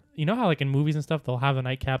me, you know how like in movies and stuff they'll have a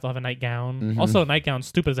nightcap, they'll have a nightgown. Mhm. Also, a nightgown's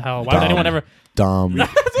stupid as hell. Why would Dumb. anyone ever? Dumb.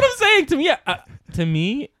 That's what I'm saying. To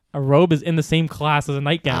me, a robe is in the same class as a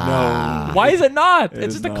nightgown. Ah. Why is it not? It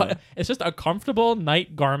It's is just not. it's just a comfortable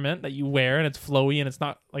night garment that you wear, and it's flowy, and it's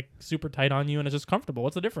not like super tight on you, and it's just comfortable.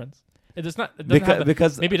 What's the difference? It doesn't have the,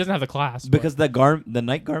 because maybe it doesn't have the class. because the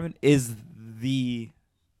night garment is the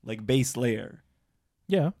like base layer.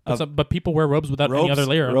 yeah, but people wear robes without any other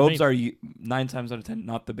layer. Robes underneath. are 9 times out of 10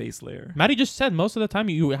 not the base layer. Maddie just said most of the time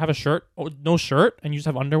you have a shirt or no shirt, and you just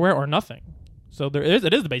have underwear or nothing. So it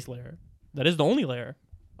is the base layer. That is the only layer,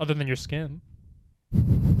 other than your skin.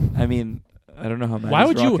 I mean, I don't know how Why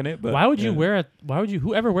would you? rocking it, but why would you yeah. wear it? Why would you?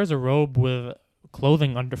 Whoever wears a robe with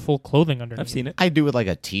full clothing underneath. I've seen it. I do with like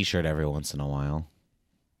a t-shirt every once in a while.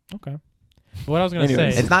 Okay. What I was gonna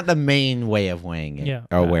Anyways. say. It's not the main way of weighing it. Yeah,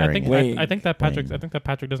 Or wearing it. I think that Patrick. Weighing. I think that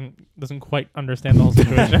Patrick doesn't quite understand the whole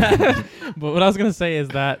situation. But what I was gonna say is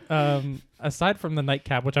that aside from the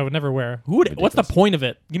nightcap, which I would never wear, what's the point of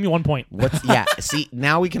it? Give me 1 point. See,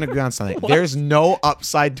 now we can agree on something. There's no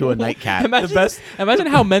upside to a nightcap. Imagine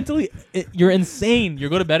how mentally you're insane. You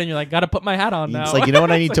go to bed and you're like, gotta put my hat on now. It's like, you know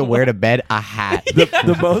what I need to wear to bed? A hat. The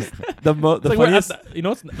It's like, funniest.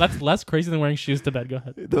 that's less crazy than wearing shoes to bed. Go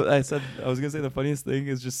ahead. I was gonna say the funniest thing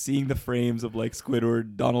is just seeing the frames of like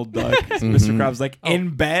Squidward, Donald Duck, Mr. Krabs like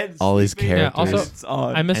in bed. All these sleeping. characters. also, It's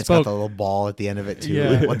on. I And it's got misspoke the little ball at the end of it too. Yeah.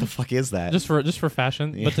 Like, what the fuck is that? just for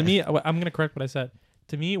fashion. But to Yeah. me, I'm gonna correct what I said.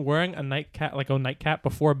 To me, wearing a nightcap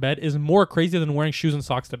before bed is more crazy than wearing shoes and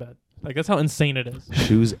socks to bed. Like that's how insane it is.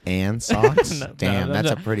 Shoes and socks? No, Damn, no, that's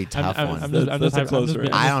I'm a pretty tough I'm one. That's a close race.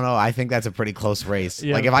 I don't know. I think that's a pretty close race.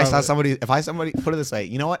 Yeah, like if I saw probably. somebody put it this way,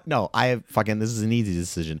 you know what? No, this is an easy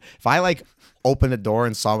decision. If I like opened the door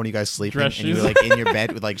and saw one of you guys sleeping Dress and you were shoes. like in your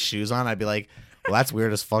bed with like shoes on, I'd be like, well, that's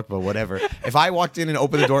weird as fuck, but whatever. If I walked in and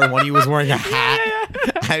opened the door and one of you was wearing a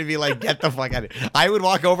hat, I'd be like, get the fuck out of here. I would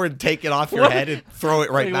walk over and take it off your head and throw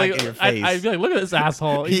it right back in your face. I'd be like, look at this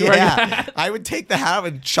asshole. He's wearing a Yeah, hat. I would take the hat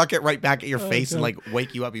and chuck it right back at your face and God. like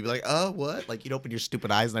wake you up. You'd be like, oh, what? Like you'd open your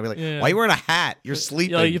stupid eyes and I'd be like, Yeah. why are you wearing a hat? You're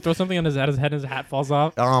sleeping. You throw something on his head and his hat falls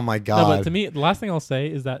off. Oh my No, god. but to me, the last thing I'll say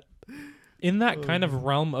is that in that kind of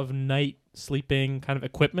realm of night sleeping kind of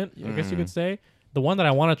equipment, I guess you could say, the one that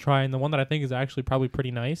I want to try and the one that I think is actually probably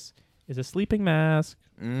pretty nice is a sleeping mask.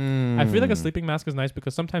 I feel like a sleeping mask is nice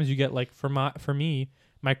because sometimes you get like for me,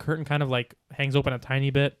 my curtain kind of like hangs open a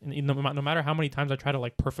tiny bit, and no matter how many times I try to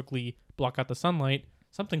like perfectly block out the sunlight,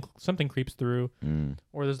 something creeps through,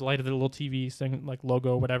 or there's light of the little TV thing like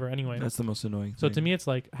logo, whatever. Anyway, That's the most annoying. so thing. to me, it's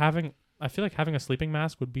like I feel like having a sleeping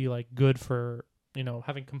mask would be like good for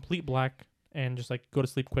having complete black and just like go to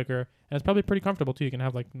sleep quicker, and it's probably pretty comfortable too. You can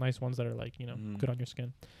have like nice ones that are like good on your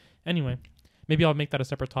skin. Anyway. Maybe I'll make that a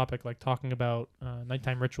separate topic, like talking about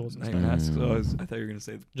nighttime rituals and night stuff. masks. I thought you were gonna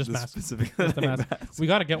say Just the masks. specific Just the night mask. masks. We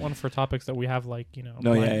got to get one for topics that we have, like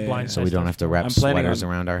No, yeah, blind so we don't have to wrap I'm planning sweaters on-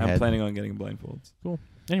 around our I'm head. planning on getting blindfolds.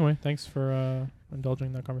 Anyway, thanks for indulging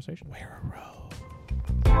in that conversation. Wear a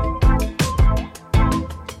robe.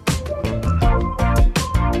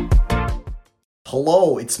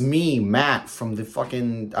 Hello, it's me, Matt, from the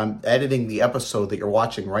fucking... I'm editing the episode that you're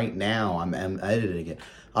watching right now. I'm editing it.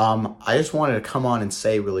 I just wanted to come on and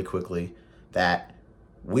say really quickly that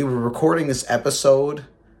we were recording this episode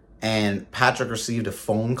and Patrick received a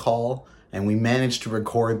phone call and we managed to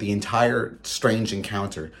record the entire strange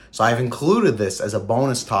encounter. So I've included this as a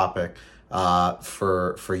bonus topic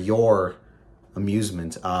for your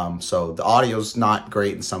amusement. So the audio's not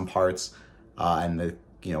great in some parts, and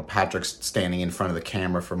Patrick's standing in front of the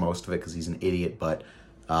camera for most of it because he's an idiot. But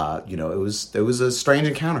it was a strange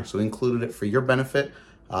encounter, so we included it for your benefit,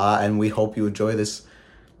 and we hope you enjoy this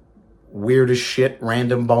weird as shit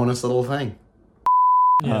random bonus little thing.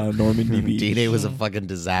 Normandy Beach. D-Day was a fucking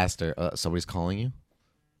disaster. Somebody's calling you?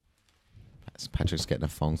 Patrick's getting a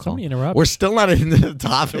phone call. Somebody interrupt. We're still not into the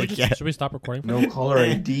topic yet. Should we stop recording? No caller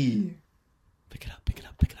ID. Pick it up, pick it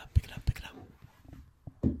up, pick it up, pick it up, pick it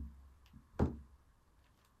up.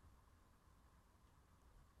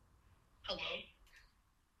 Hello.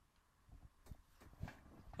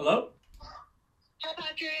 Hello. Hi,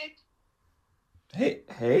 Patrick.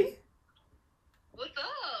 Hey. What's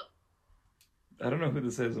up? I don't know who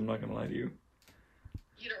this is. I'm not gonna lie to you.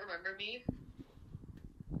 You don't remember me?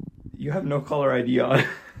 You have no caller ID on.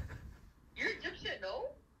 You're Egyptian, no?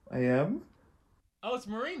 I am. Oh, it's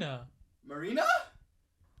Marina. Marina?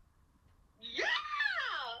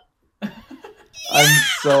 Yeah!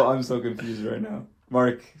 I'm so confused right now.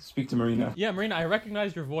 Mark, speak to Marina. Yeah, Marina, I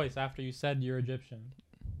recognized your voice after you said you're Egyptian.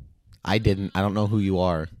 I didn't. I don't know who you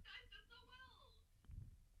are.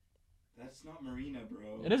 That's not Marina,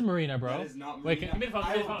 bro. It is Marina, bro. That is not Marina. Wait, give me the phone.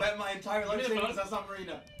 I Give me the will phone. bet my entire life Give me the savings phone. that's not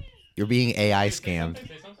Marina. You're being AI Say scammed. something.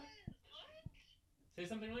 Say something. Say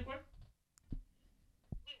something really quick.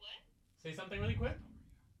 Wait, what? Say something really quick.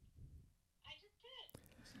 I just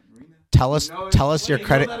did. Marina. Tell us your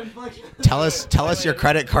credit. Tell us your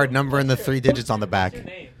credit card number and the 3 digits on the back. What's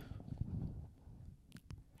your name?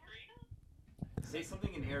 Marina? Say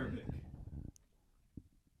something in Arabic.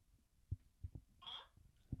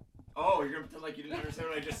 Oh, you're gonna pretend like you didn't understand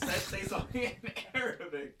what I just said? Say something in Arabic.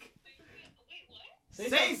 Wait, what?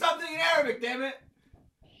 Say something in Arabic, damn it!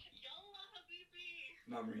 Yallah, habibi.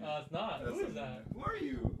 Not Marina. It's not. That's Who is not that? Marina. Who are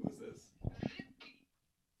you? Who's this?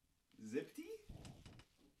 Zipty?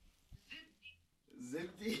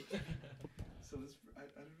 Zipty? So this, I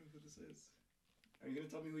don't know who this is. Are you gonna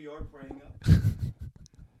tell me who you are before I hang up?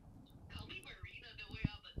 Call me Marina the way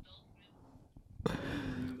I'm adult, man.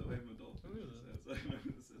 Marina, the way I'm adult. Who is this? I don't know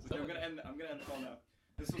who this is. Okay, I'm gonna end the call now.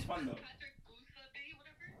 This was fun though. Patrick Usabe,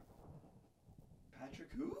 whatever.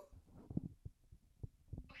 Patrick who?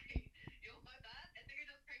 Okay, yo, my bad. I think I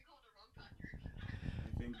just prank called the wrong Patrick.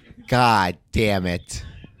 I think God damn it.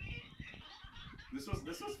 this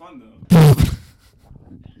was fun though.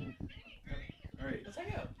 Alright. Let's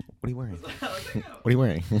hang out. What are you wearing? Let's hang out. What are you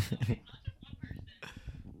wearing? Who's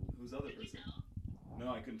the other person? No,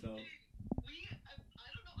 I couldn't tell. I don't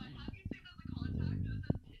know. I have you saved as a contact. It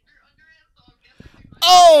says Tinder under it, so I'm guessing you might.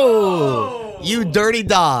 Oh! You dirty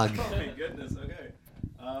dog. Oh my goodness. Okay.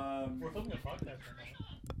 We're filming a podcast right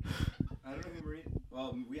now. I don't know who Marina.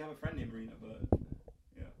 Well, we have a friend named Marina, but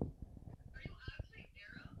yeah, Are you actually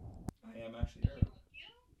Arab? I am actually Arab,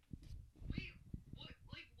 Yeah. Wait,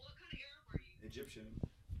 what kind of Arab are you? Egyptian.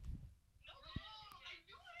 No, I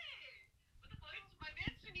knew it. What the fuck? My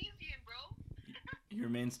man's Tunisian, bro. Your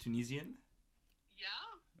man's Tunisian.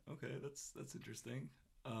 Yeah. Okay, that's interesting.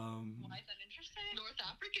 Why is that interesting? North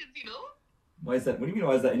Africans, you know. Why is that? What do you mean?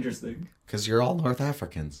 Why is that interesting? Because you're all North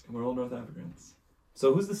Africans. We're all North Africans.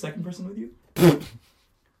 So who's the second person with you?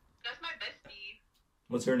 That's my bestie.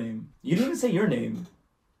 What's her name? You didn't even say your name.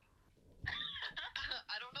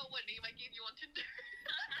 I don't know what name I gave you on Tinder.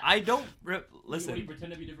 I don't We listen.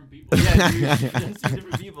 pretend to be different people. Yeah, you see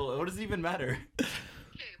different people. What does it even matter? Okay,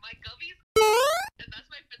 my Gubby's and that's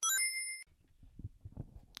my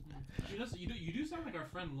You do sound like our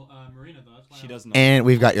friend Marina though. That's why She does not. And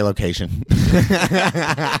we've got your location.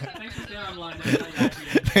 Thanks for staying online.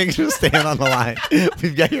 Thanks for staying on the line.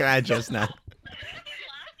 We've got your address now.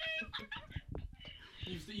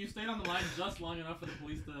 You stayed on the line just long enough for the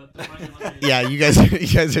police to find your location. Yeah, you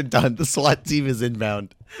guys are done. The SWAT team is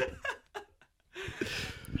inbound.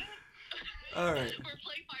 All right. We're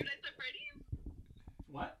playing Five Nights at Freddy's.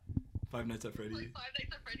 What? Five Nights at Freddy's. Playing Five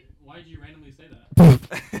Nights at Freddy's. Why did you randomly say that? Because I'm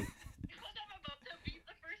about to beat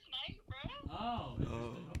the first night, bro. Oh,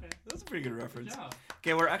 interesting. Okay. That's a pretty good Good reference. job.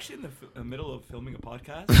 Okay, we're actually in the middle of filming a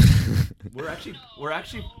podcast. we're actually. No, you're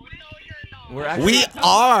not. We're actually. We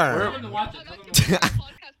are. Tell them to watch it. I'm Tell them actually to watch doing a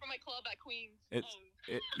podcast for my club at Queens.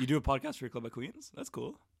 You do a podcast for your club at Queens? That's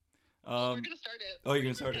cool. We're gonna start it. Oh, you're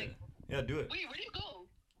gonna start it? Yeah, do it. Wait, where do you go?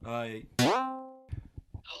 I. Me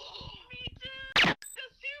too. Us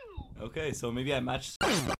too. Okay, so maybe I matched. No.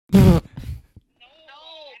 Oh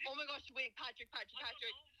my gosh, wait, Patrick.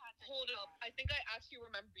 Hold up. I think I actually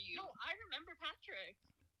remember you. No, I remember Patrick.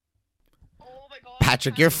 Oh my god.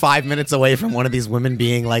 Patrick, you're 5 minutes away from one of these women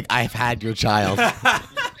being like, I've had your child. Patrick.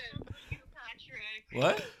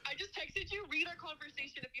 What? I just texted you. Read our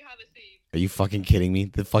conversation if you have it saved. Are you fucking kidding me?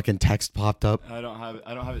 The fucking text popped up. I don't have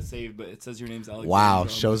it saved, but it says your name's Alex. Wow,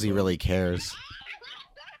 shows he really cares.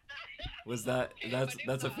 Was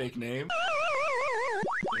that's a fake name?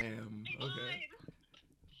 Damn. Okay.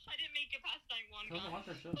 I didn't make it past night one. Tell them to watch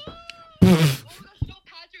our show. Oh my gosh, no,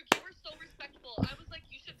 Patrick, you were so respectful. I was like,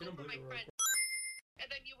 you should go for my friend. And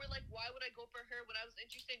then you were like, why would I go for her when I was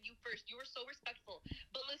interested in you first? You were so respectful.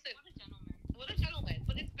 But listen, what a gentleman.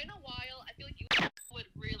 But it's been a while. I feel like you would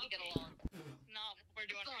really get along. No, we're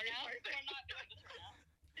doing it right now. We're not doing this right now.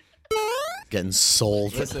 Getting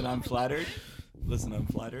sold. Listen, I'm flattered. But Wait,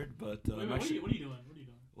 I'm what are actually. you doing?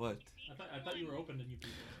 What? I thought you were open to new people.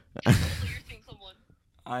 So you're seeing someone.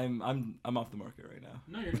 I'm off the market right now.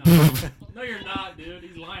 No, you're not. No, you're not, dude.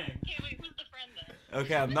 He's lying. Okay, wait, who's the friend then?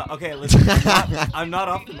 Okay, I'm not. Okay, listen. I'm not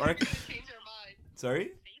off the market. You're gonna change your mind.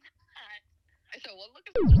 Sorry. I said, well, look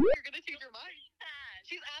at you're gonna change your mind.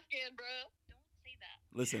 She's Afghan, bro. Don't say that.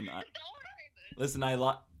 Listen, Don't say this. listen.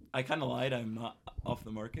 I kind of lied. I'm not off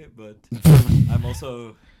the market, but I'm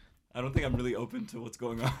also. I don't think I'm really open to what's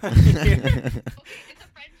going on. Okay, it's a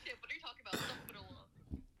friendship. What are you talking about? Don't put a love.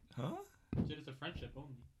 Huh? Shit, it's a friendship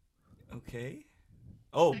only. Okay.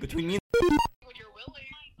 Oh, between me. When you're willing.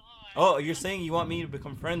 Oh, you're saying you want me to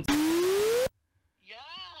become friends? Yeah.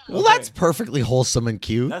 Well, Okay. that's perfectly wholesome and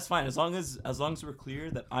cute. That's fine as long as we're clear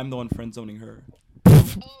that I'm the one friend zoning her. Oh, no.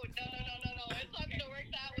 It's not gonna work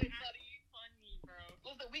that way, buddy. Funny, bro.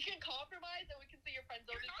 Listen, we can compromise and we can say your friends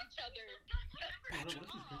over each other.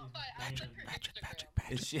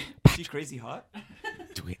 Is she crazy hot?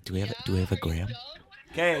 Do we have a gram?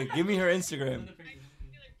 Okay, give me her Instagram.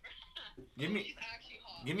 Give me She's actually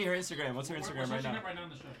hot. give me her Instagram. What's her Instagram right now? Right now on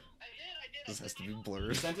the show. I did. This has to be You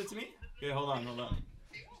blurred. sent it to me? Okay, hold on.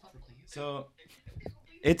 So,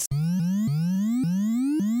 it's.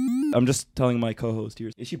 I'm just telling my co-host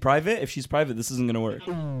here. Is she private? If she's private, this isn't gonna work.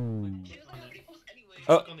 She doesn't have any posts anyway.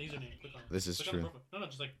 Oh. Click on the username. Click on it. This is Click on the true. profile. No,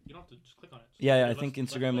 just like you don't have to just click on it. Yeah, I Let's- think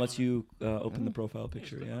let's Instagram click lets on it. you open the profile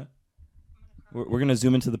picture. Yeah. We're gonna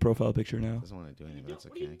zoom into the profile picture now. Doesn't want to do anything, but it's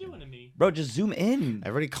What are you okay. doing to me? Bro, just zoom in.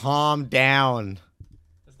 Everybody calm down.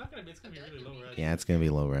 It's not gonna be. It's gonna be really low res. Yeah, it's gonna be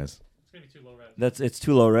low res. It's gonna be too low res. It's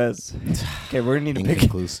too low res. Okay, we're gonna need a picture.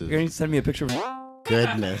 Inconclusive. You're gonna need to send me a picture. Of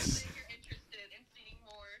Goodness. You're interested in seeing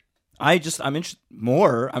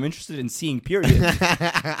more. I'm interested in seeing. Period.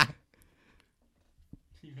 Yeah.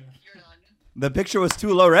 You're none. The picture was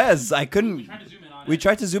too low res. I couldn't. Try to zoom in on We it.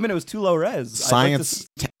 tried to zoom in. It was too low res. I'd like to Science,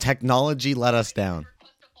 technology let us down.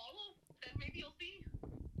 Request a follow, then maybe you'll see.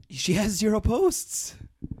 She has 0 posts.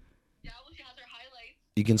 Yeah, well, she has her highlights.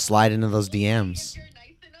 You can slide into those If DMs. you're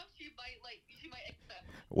nice enough, she might accept.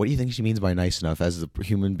 What do you think she means by nice enough? As a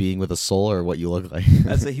human being with a soul, or what you look like?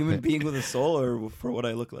 As a human being with a soul, or for what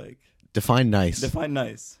I look like. Define nice. Define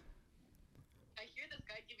nice. I hear this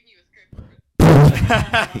guy giving you a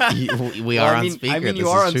script. We Well, are I on mean- speaker. I mean, you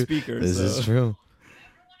This are is on true. speaker, This so. is true. If you ever want to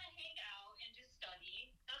hang out and just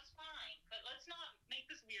study, that's fine. But let's not make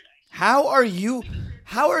this weird. How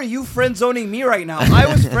are you friend zoning me right now? I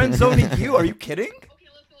was friend zoning you. Are you kidding? Okay,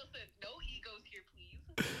 listen. No egos here, please.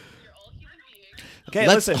 You're all human beings. Okay,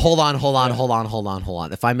 Let's listen. hold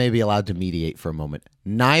on. If I may be allowed to mediate for a moment.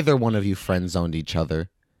 Neither one of you friend zoned each other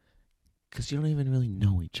because you don't even really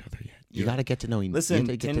know each other yet. You got to get to know each Listen,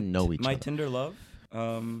 other. my Tinder love.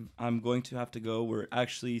 I'm going to have to go. We're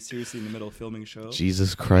actually seriously in the middle of filming a show.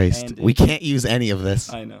 Jesus Christ. And We can't use any of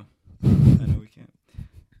this. I know we can't.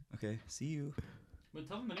 Okay, see you. But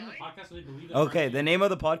tell them the name of the podcast so they believe it. Okay, the name of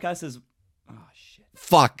the podcast is. Oh shit.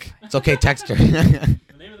 Fuck. It's okay. Text her. The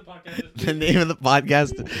name of the podcast is. The name of the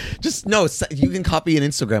podcast. Just no. You can copy an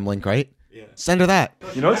Instagram link, right? Yeah. Send her that.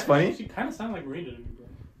 You know what's funny? She kind of sounded like Marina to me, bro.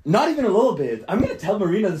 Not even a little bit. I'm gonna tell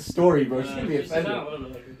Marina the story, bro. She's gonna be She sounded offended. a little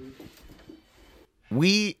bit like her, dude.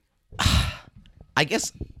 We, I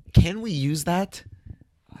guess, can we use that?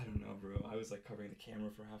 I don't know, bro. I was like covering the camera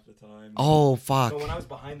for half the time. Oh fuck. So when I was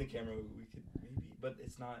behind the camera, we could maybe, but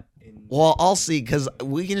it's not in. Well, I'll see because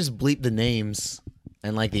we can just bleep the names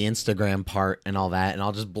and like the Instagram part and all that, and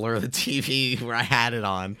I'll just blur the TV where I had it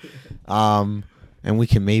on, and we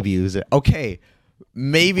can maybe use it. Okay,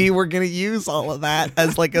 maybe we're gonna use all of that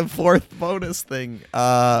as like a fourth bonus thing.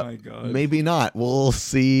 Oh my God. Maybe not. We'll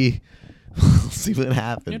see. We'll see what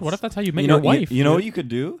happens. Dude, what if that's how you met You know, your wife? you know dude? what you could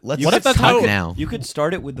do? Let's What if that's talk how- now. You could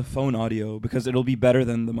start it with the phone audio because it'll be better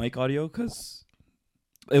than the mic audio because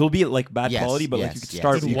it'll be like bad Yes, quality, but like yes, you could yes.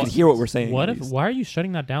 start. Dude, You what- can hear what we're saying. What at if? least. Why are you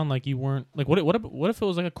shutting that down? Like you weren't like what? What if it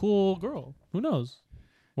was like a cool girl? Who knows?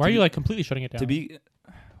 Why are you like completely shutting it down? To be,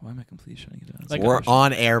 why am I completely shutting it down? Like, We're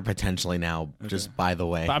on air potentially now. Okay. Just by the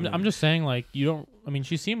way. But I'm just saying like you don't. I mean,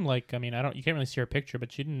 she seemed like. I mean, I don't. You can't really see her picture,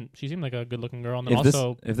 but she didn't. She seemed like a good-looking girl. And then If this,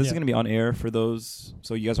 also, if this is yeah. gonna be on air for those,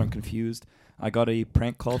 so you guys aren't confused, I got a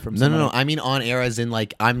prank call from No. someone. I mean on air as in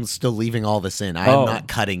like I'm still leaving all this in. I Oh. am not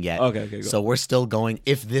cutting yet. Okay, go. So we're still going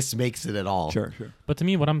if this makes it at all. Sure. But to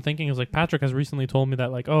me, what I'm thinking is like Patrick has recently told me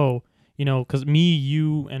that like, oh, you know, because me,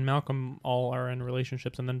 you, and Malcolm all are in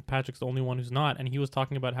relationships, and then Patrick's the only one who's not. And he was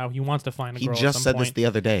talking about how he wants to find a He girl. at just some said point. this the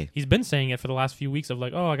other day. He's been saying it for the last few weeks of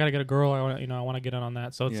like, oh, I gotta get a girl. I want to get in on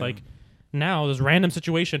that. So it's Yeah. like now this random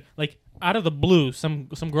situation, like out of the blue, some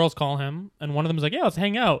girls call him, and one of them is like, yeah, let's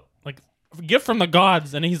hang out, like gift from the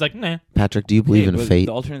gods, and he's like, nah. Patrick, do you believe in but fate?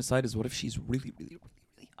 The alternate side is, what if she's really, really,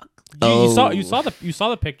 really ugly? Oh. You saw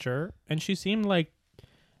the picture, and she seemed like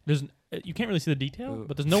you can't really see the detail,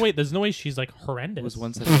 but there's no way she's like horrendous. It was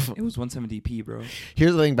 170. It was 170p, bro.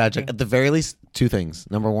 Here's the thing, Patrick. At the very least, two things.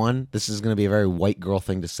 Number one, this is going to be a very white girl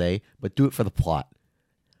thing to say, but do it for the plot.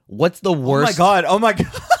 What's the worst? Oh my god.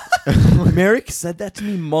 Merrick said that to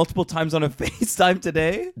me multiple times on a FaceTime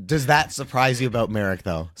today. Does that surprise you about Merrick,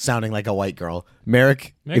 though? Sounding like a white girl.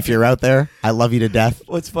 Merrick, Merrick- if you're out there, I love you to death.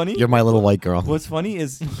 What's funny? You're my little white girl. What's funny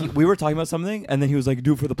is we were talking about something, and then he was like,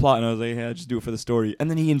 "Do it for the plot," and I was like, "Yeah, just do it for the story." And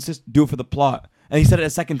then he insists, "Do it for the plot," and he said it a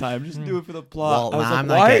second time, "Just do it for the plot." Well, I was nah, like, I'm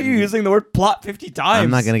not "Why are getting- you using the word plot 50 times?"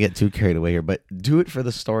 I'm not going to get too carried away here, but do it for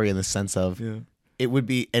the story in the sense of Yeah. it would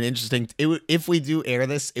be an interesting. If we do air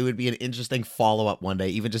this, it would be an interesting follow up one day,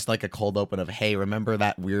 even just like a cold open of, hey, remember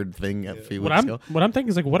that weird thing a few weeks ago? What I'm thinking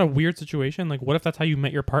is like, what a weird situation. Like, what if that's how you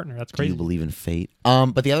met your partner? That's Do crazy. you believe in fate?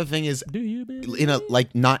 But the other thing is, Do you believe? in a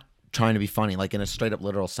like not trying to be funny, like in a straight up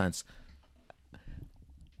literal sense.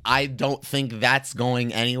 I don't think that's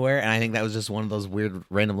going anywhere, and I think that was just one of those weird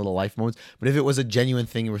random little life moments. But if it was a genuine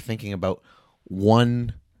thing you were thinking about,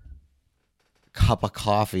 one cup of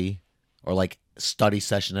coffee or like study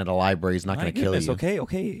session at a library is not My going to kill goodness, you.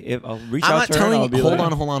 Okay. If I'll reach I'm out not to her and telling I'll you. be Hold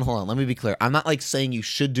like, on. Let me be clear. I'm not like saying you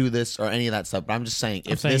should do this or any of that stuff. But I'm just saying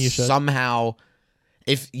if saying you this should. somehow,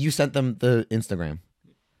 if you sent them the Instagram,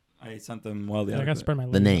 I sent them while the I gotta spread my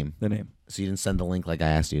the legs. name, the name. so you didn't send the link like I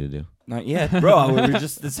asked you to do. Not yet, bro. We're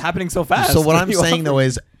just it's happening so fast. So what I'm You saying though offer-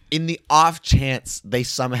 is, in the off chance they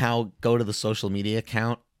somehow go to the social media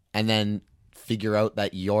account and then figure out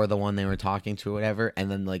that you're the one they were talking to or whatever,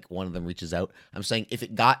 and then like one of them reaches out, I'm saying if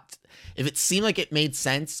it seemed like it made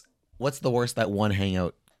sense, what's the worst that one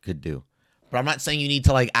hangout could do? But I'm not saying you need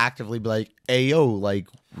to like actively be like, hey yo, like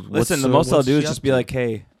listen. The what's, most I'll what's do is she just up be to? like,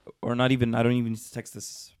 hey, or not even. I don't even need to text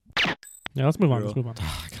this. Yeah, let's move on. Bro. Let's move on.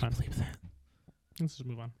 I can't believe that. Let's just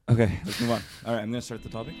move on. Okay, let's move on. All right, I'm gonna start the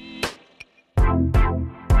topic.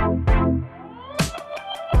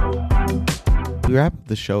 We wrap up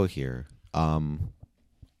the show here.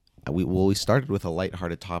 We started with a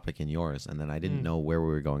lighthearted topic in yours, and then I didn't know where we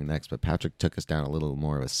were going next, but Patrick took us down a little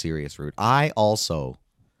more of a serious route. I also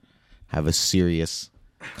have a serious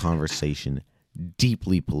conversation,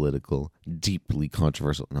 deeply political, deeply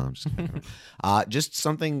controversial. No, I'm just kidding. Just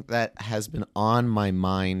something that has been on my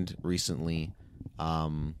mind recently.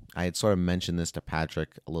 I had sort of mentioned this to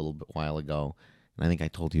Patrick a little bit while ago, and I think I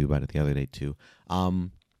told you about it the other day too.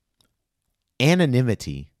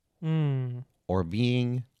 Anonymity, or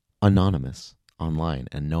being anonymous online.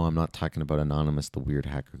 And no, I'm not talking about Anonymous, the weird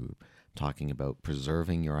hacker group. I'm talking about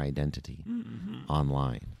preserving your identity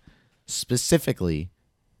online, specifically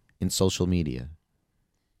in social media,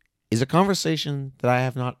 is a conversation that I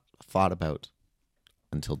have not thought about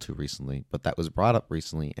until too recently, but that was brought up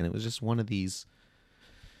recently, and it was just one of these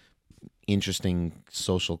interesting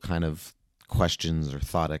social kind of questions or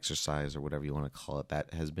thought exercise or whatever you want to call it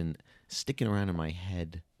that has been sticking around in my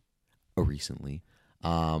head recently.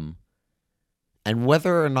 And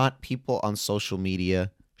whether or not people on social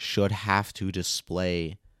media should have to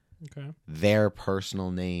display their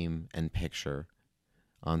personal name and picture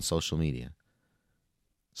on social media.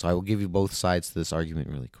 So I will give you both sides to this argument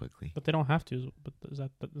really quickly. But they don't have to. But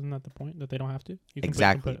isn't that the point, that they don't have to? You can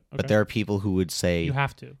Exactly. But there are people who would say you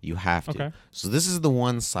have to. You have to. Okay. So this is the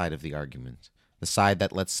one side of the argument. The side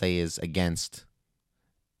that, let's say, is against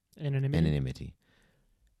anonymity.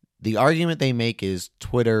 The argument they make is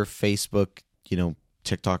Twitter, Facebook,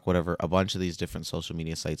 TikTok, whatever, a bunch of these different social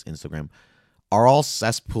media sites, Instagram, are all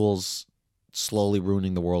cesspools slowly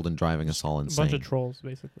ruining the world and driving us all insane. A bunch of trolls,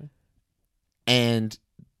 basically. And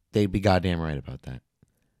they'd be goddamn right about that.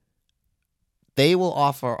 They will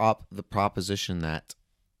offer up the proposition that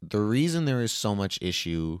the reason there is so much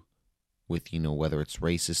issue with, whether it's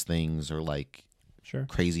racist things or like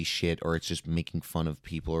crazy shit, or it's just making fun of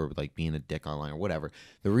people or like being a dick online or whatever.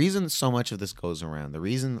 The reason so much of this goes around, the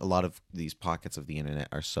reason a lot of these pockets of the internet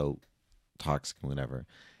are so toxic and whatever,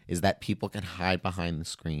 is that people can hide behind the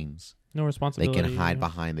screens. No responsibility. They can hide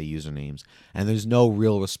behind the usernames, and there's no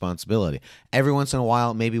real responsibility. Every once in a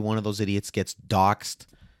while, maybe one of those idiots gets doxxed,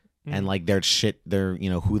 and like their shit,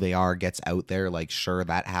 who they are gets out there. Like, sure,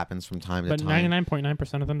 that happens from time to time. But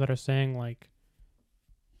 99.9% of them that are saying like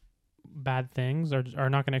bad things are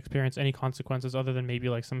not going to experience any consequences other than maybe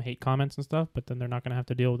like some hate comments and stuff. But then they're not going to have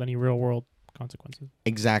to deal with any real world consequences.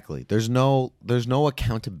 Exactly. There's no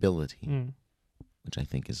accountability. Which I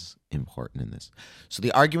think is important in this. So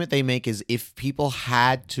the argument they make is if people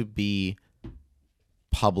had to be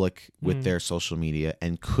public with their social media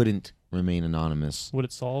and couldn't remain anonymous, would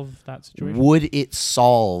it solve that situation? Would it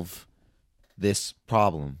solve this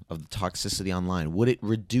problem of the toxicity online? Would it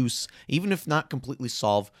reduce, even if not completely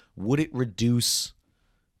solve, would it reduce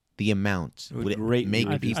the amount? Would it make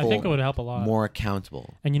people I think it would help a lot. More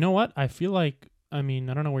accountable? And you know what? I feel like, I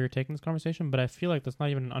don't know where you're taking this conversation, but I feel like that's not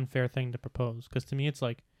even an unfair thing to propose. Because to me, it's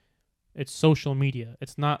like, it's social media.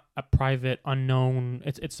 It's not a private, unknown.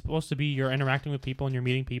 It's supposed to be you're interacting with people and you're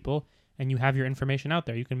meeting people and you have your information out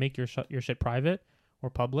there. You can make your shit private or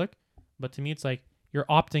public. But to me, it's like you're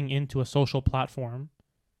opting into a social platform.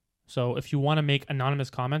 So if you want to make anonymous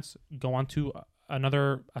comments, go onto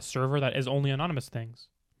a server that is only anonymous things.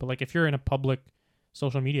 But like if you're in a public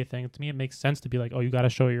social media thing, to me it makes sense to be like, oh, you got to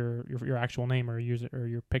show your actual name or use it or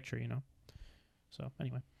your picture, So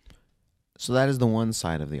anyway, so that is the one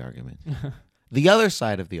side of the argument. The other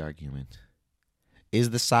side of the argument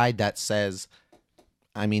is the side that says,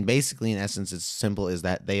 basically in essence, it's simple, is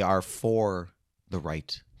that they are for the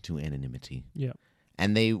right to anonymity. Yeah.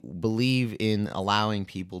 And they believe in allowing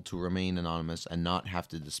people to remain anonymous and not have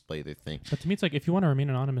to display their thing. But to me, it's like, if you want to remain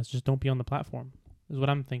anonymous, just don't be on the platform, is what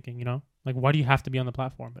I'm thinking, Like, why do you have to be on the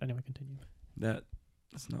platform? But anyway, continue.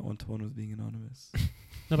 That's not one-to-one with being anonymous.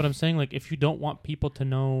 No, but I'm saying, like, if you don't want people to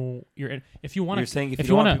know if you want to... You're saying if you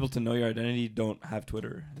don't want people to know your identity, don't have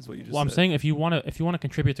Twitter, is what you just said. I'm saying if you want to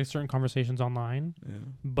contribute to certain conversations online,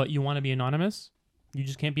 but you want to be anonymous, you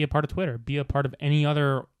just can't be a part of Twitter. Be a part of any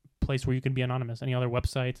other place where you can be anonymous, any other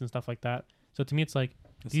websites and stuff like that. So to me, it's like...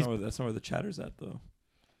 That's not where the chatter's at, though.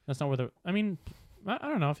 That's not where the... I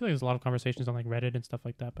don't know. I feel like there's a lot of conversations on like Reddit and stuff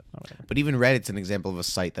like that, but not whatever. But even Reddit's an example of a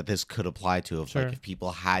site that this could apply to. Like if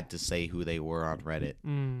people had to say who they were on Reddit,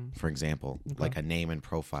 for example, like a name and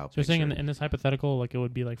profile. So you're saying in this hypothetical, like it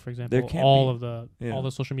would be like, for example, all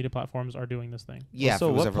the social media platforms are doing this thing. Yeah.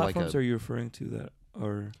 So what platforms are you referring to that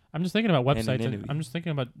are? I'm just thinking about websites. I'm just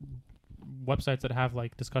thinking about websites that have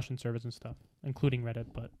like discussion servers and stuff, including Reddit,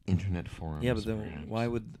 but internet forums. Yeah, but then why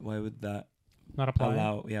would that not apply?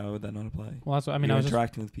 Why would that not apply? Well, that's what I was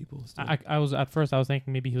interacting with people. I was at first. I was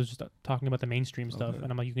thinking maybe he was just talking about the mainstream stuff, and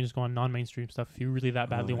I'm like, you can just go on non-mainstream stuff if you really that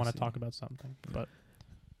badly want to talk about something. But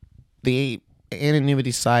the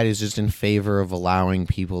anonymity side is just in favor of allowing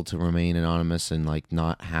people to remain anonymous and like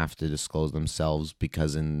not have to disclose themselves,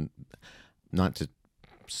 because not to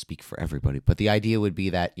speak for everybody, but the idea would be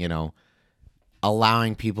that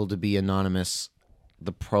allowing people to be anonymous,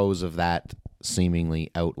 the pros of that seemingly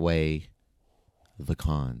outweigh the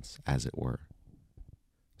cons, as it were.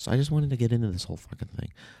 So I just wanted to get into this whole fucking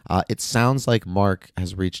thing. It sounds like Mark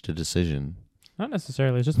has reached a decision. Not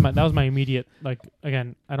necessarily. It's just that was my immediate, like,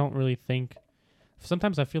 again, I don't really think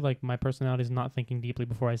sometimes I feel like my personality is not thinking deeply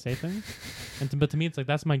before I say things, but to me it's like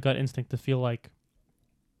that's my gut instinct to feel like.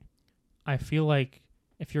 I feel like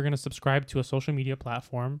if you're gonna subscribe to a social media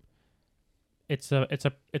platform, it's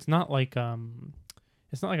not like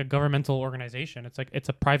a governmental organization. It's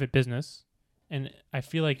a private business, and I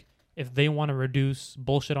feel like if they want to reduce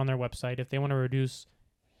bullshit on their website, if they want to reduce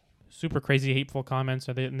super crazy hateful comments,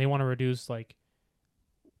 and they want to reduce like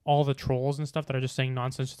all the trolls and stuff that are just saying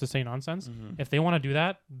nonsense just to say nonsense. If they want to do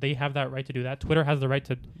that, they have that right to do that. Twitter has the right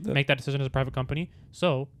to make that decision as a private company.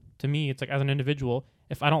 So to me, it's like as an individual,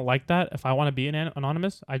 if I don't like that, if I want to be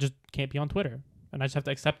anonymous, I just can't be on Twitter. And I just have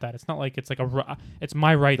to accept that. It's not like it's like it's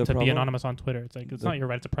my right to be anonymous on Twitter. It's like it's not your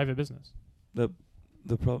right. It's a private business. The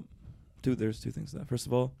problem, dude. There's two things to that. First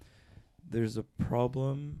of all, there's a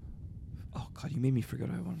problem. Oh God, you made me forget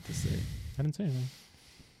what I wanted to say. I didn't say anything.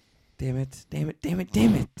 Damn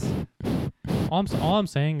it. All I'm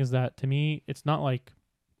saying is that to me, it's not like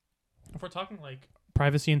if we're talking like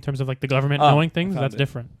privacy in terms of like the government knowing things, that's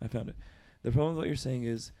different. I found it. The problem with what you're saying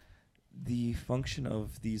is the function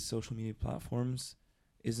of these social media platforms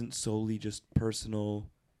isn't solely just personal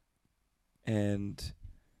and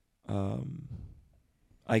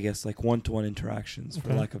I guess like one-to-one interactions,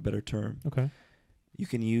 for lack of a better term. Okay. You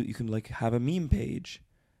can like have a meme page.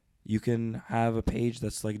 You can have a page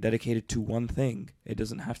that's like dedicated to one thing. It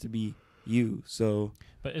doesn't have to be you. So,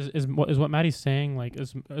 but is what Maddie's saying like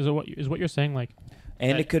is what you're saying like?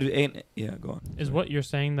 And it could. And, yeah, go on. Is what you're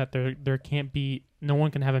saying that there can't be no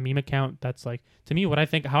one can have a meme account that's like to me how I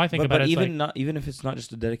think about it. But even if it's not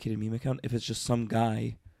just a dedicated meme account, if it's just some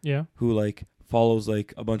guy, yeah, who like follows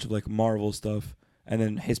like a bunch of like Marvel stuff, and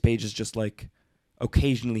then his page is just like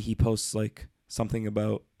occasionally he posts like something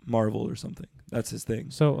about Marvel or something. That's his thing.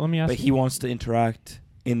 So let me ask. But he wants to interact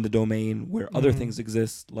in the domain where other things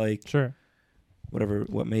exist, like sure. Whatever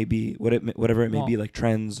it may be, like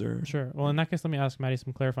trends or sure. Well, in that case, let me ask Maddie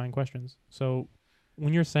some clarifying questions. So,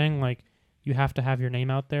 when you're saying like you have to have your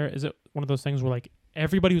name out there, is it one of those things where like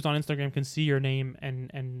everybody who's on Instagram can see your name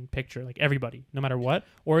and picture, like everybody, no matter what,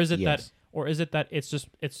 or is it that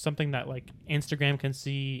it's something that like Instagram can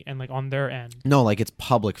see and like on their end? No, like it's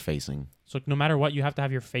public facing. So no matter what, you have to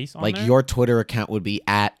have your face on like there? Your Twitter account would be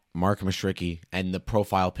at Mark Mashricky, and the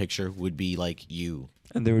profile picture would be like you.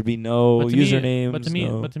 And there would be no usernames. But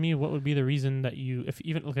to me, what would be the reason that you, if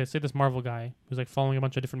even say this Marvel guy who's like following a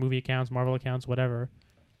bunch of different movie accounts, Marvel accounts, whatever,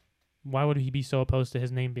 why would he be so opposed to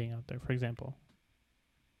his name being out there, for example?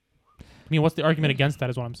 I mean, what's the argument against that?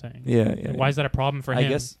 Is what I'm saying. Yeah. Why is that a problem for him? I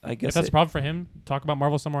guess if that's a problem for him, talk about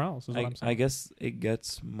Marvel somewhere else. Is what I'm saying. I guess it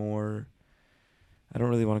gets more. I don't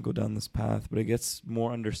really want to go down this path, but it gets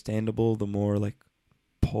more understandable the more like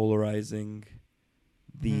polarizing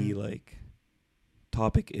the like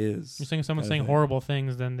topic is. You're saying someone's saying horrible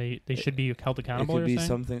things, then they should be held accountable. It could be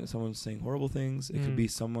someone's saying horrible things. It could be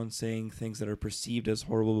someone saying things that are perceived as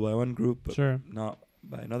horrible by one group, but not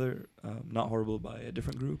by another. Not horrible by a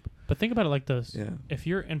different group. But think about it like this: yeah. If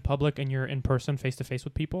you're in public and you're in person, face to face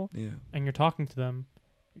with people, and you're talking to them,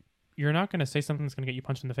 you're not going to say something that's going to get you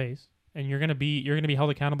punched in the face, and you're going to be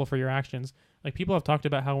held accountable for your actions. Like people have talked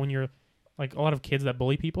about how when you're like a lot of kids that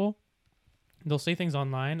bully people, they'll say things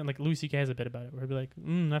online, and like Louis C.K. has a bit about it where he'll be like,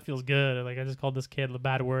 that feels good, or like I just called this kid a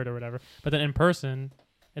bad word or whatever. But then in person,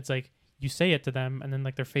 it's like you say it to them, and then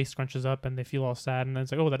like their face scrunches up and they feel all sad, and then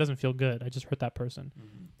it's like, oh, that doesn't feel good. I just hurt that person.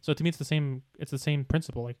 Mm-hmm. So to me, it's the same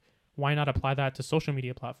principle. Like, why not apply that to social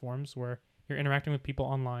media platforms where you're interacting with people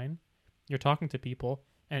online, you're talking to people,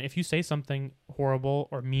 and if you say something horrible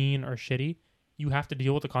or mean or shitty, you have to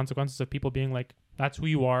deal with the consequences of people being like, that's who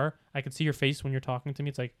you are. I can see your face when you're talking to me.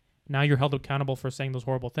 It's like, now you're held accountable for saying those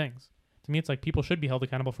horrible things. To me, it's like people should be held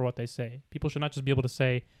accountable for what they say. People should not just be able to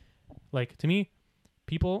say, like, to me,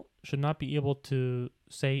 people should not be able to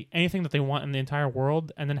say anything that they want in the entire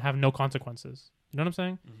world and then have no consequences. You know what I'm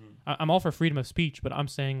saying? Mm-hmm. I'm all for freedom of speech, but I'm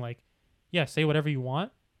saying, like, yeah, say whatever you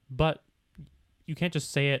want, but you can't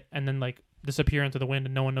just say it and then, like, disappear into the wind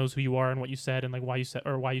and no one knows who you are and what you said and, like, why you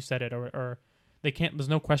said it, or they can't, there's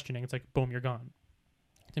no questioning. It's like, boom, you're gone.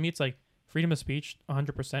 To me, it's like, freedom of speech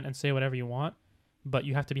 100% and say whatever you want, but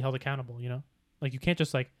you have to be held accountable, you know? Like, you can't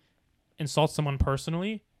just, like, insult someone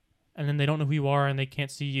personally and then they don't know who you are and they can't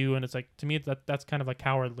see you, and it's like, to me, that's kind of, like,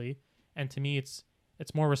 cowardly. And to me, it's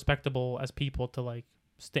more respectable as people to, like,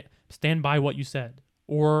 stand by what you said,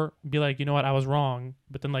 or be like, you know what, I was wrong,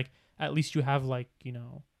 but then, like, at least you have, like, you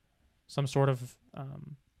know, some sort of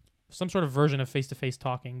version of face-to-face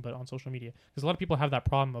talking, but on social media. Because a lot of people have that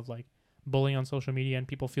problem of, like, bullying on social media, and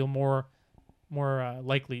people feel more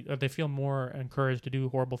likely, or they feel more encouraged to do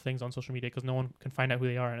horrible things on social media because no one can find out who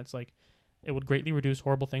they are. And it's like, it would greatly reduce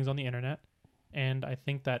horrible things on the internet, And I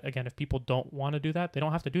think that, again, if people don't want to do that, they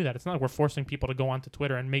don't have to do that. It's not like we're forcing people to go onto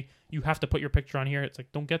Twitter and you have to put your picture on here. It's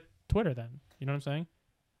like, don't get Twitter then. You know what I'm saying?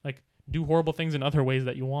 Like, do horrible things in other ways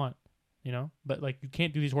that you want, you know? But, like, you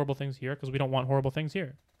can't do these horrible things here because we don't want horrible things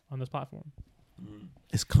here on this platform.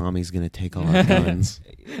 This commie's going to take all our guns.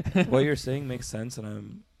 What you're saying makes sense, and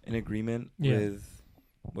I'm in agreement Yeah. with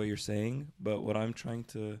what you're saying. But what I'm trying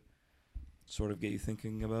to sort of get you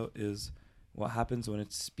thinking about is what happens when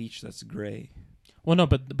it's speech that's gray. Well, no,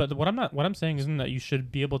 but what I'm saying isn't that you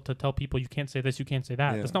should be able to tell people you can't say this, you can't say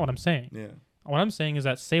that. Yeah. That's not what I'm saying. Yeah. What I'm saying is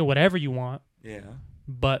that say whatever you want, Yeah.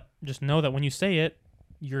 but just know that when you say it,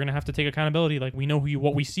 you're gonna have to take accountability. Like, we know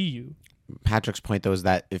what we see you. Patrick's point, though, is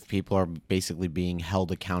that if people are basically being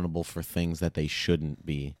held accountable for things that they shouldn't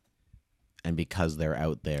be, and because they're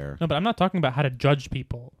out there. No, but I'm not talking about how to judge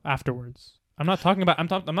people afterwards. I'm not talking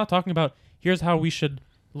about here's how we should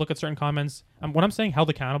look at certain comments. When I'm saying held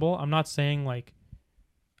accountable, I'm not saying like,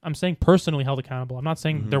 I'm saying personally held accountable. I'm not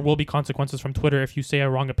saying there will be consequences from Twitter if you say a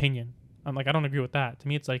wrong opinion. I'm like, I don't agree with that. To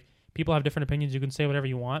me, it's like people have different opinions. You can say whatever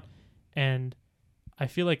you want, and I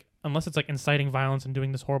feel like unless it's like inciting violence and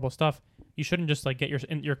doing this horrible stuff, you shouldn't just like get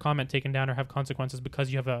your comment taken down or have consequences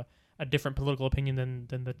because you have a different political opinion than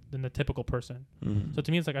the typical person. Mm-hmm. So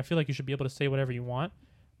to me, it's like I feel like you should be able to say whatever you want,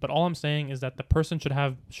 but all I'm saying is that the person should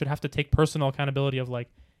have to take personal accountability of like,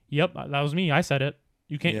 yep, that was me. I said it.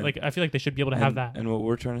 You can't like. I feel like they should be able to have that. And what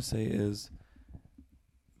we're trying to say is,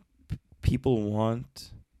 people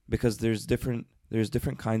want, because there's different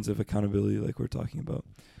kinds of accountability, like we're talking about.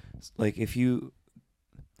 Like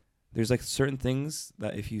there's like certain things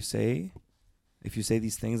that if you say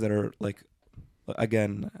these things that are like,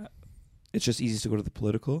 again, it's just easy to go to the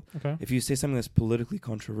political. Okay. If you say something that's politically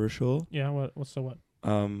controversial, Yeah. What?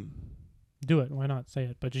 Do it. Why not say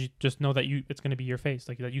it? But just know that it's going to be your face,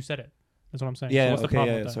 like that you said it. That's what I'm saying. yeah, So what's the okay,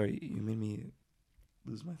 problem yeah, with that? sorry, you made me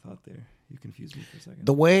lose my thought there. You confused me for a second.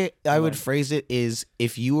 The way I would Right. phrase it is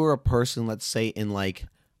if you were a person, let's say, in like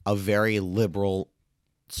a very liberal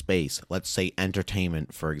space, let's say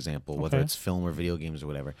entertainment, for example, whether Okay. it's film or video games or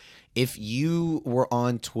whatever. If you were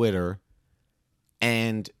on Twitter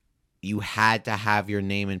and you had to have your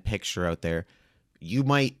name and picture out there, you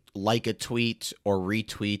might like a tweet or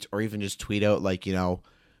retweet or even just tweet out like, you know,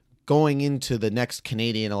 going into the next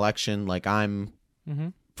Canadian election, like I'm Mm-hmm.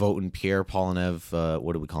 voting Pierre Polnev,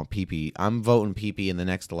 what do we call him, PP. I'm voting PP in the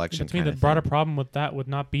next election. To me, the broader problem with that would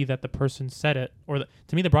not be that the person said it,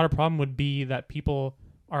 to me, the broader problem would be that people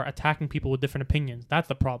are attacking people with different opinions. That's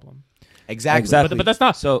the problem. Exactly. But that's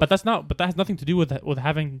not. So- but that has nothing to do with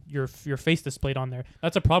having your face displayed on there.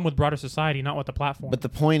 That's a problem with broader society, not with the platform. But the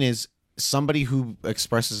point is, somebody who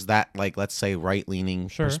expresses that, like, let's say, right-leaning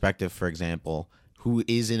Sure. perspective, for example, who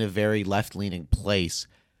is in a very left-leaning place,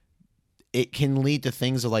 it can lead to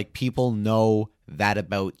things of, like, people know that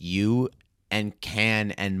about you and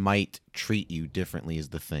can and might treat you differently is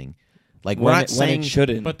the thing. Like, we're not saying... when it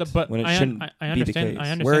shouldn't. but when it I shouldn't I be the understand. case.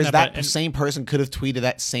 I understand Whereas that, that same person could have tweeted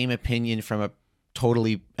that same opinion from a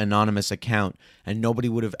totally anonymous account, and nobody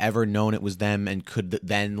would have ever known it was them and could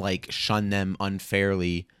then, like, shun them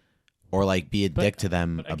unfairly or, like, be a dick to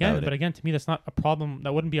them But again, about it. to me, that's not a problem.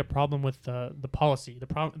 That wouldn't be a problem with the policy.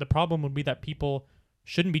 The problem would be that people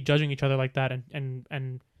shouldn't be judging each other like that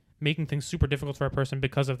and making things super difficult for a person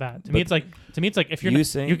because of that. To me, it's like if you're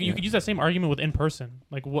you could use that same argument with in person.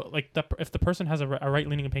 Like what? Like if the person has a right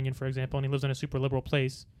leaning opinion, for example, and he lives in a super liberal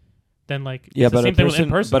place, then like Yeah, it's the but same thing with in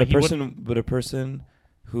person. but a person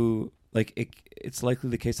who like it's likely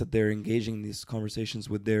the case that they're engaging in these conversations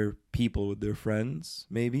with their people, with their friends,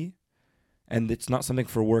 maybe, and it's not something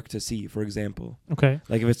for work to see. For example, Okay,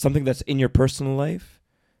 like if it's something that's in your personal life,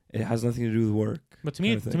 it has nothing to do with work. but to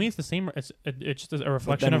me, it's the same. It's just a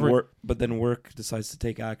reflection of. But then work decides to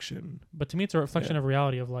take action. But to me, it's a reflection of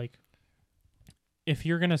reality of like. If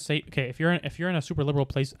you're gonna say if you're in a super liberal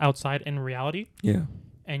place outside in reality, Yeah.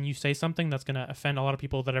 and you say something that's going to offend a lot of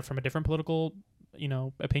people that are from a different political,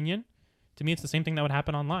 opinion, to me, it's the same thing that would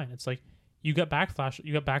happen online. It's like you get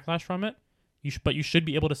backlash from it. But you should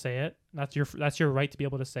be able to say it. That's your right to be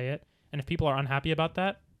able to say it. And if people are unhappy about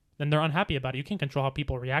that, then they're unhappy about it. You can't control how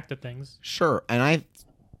people react to things. Sure, and I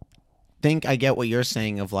think I get what you're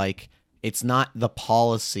saying of, like, it's not the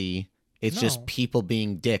policy, it's just No. people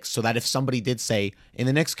being dicks. So that if somebody did say, in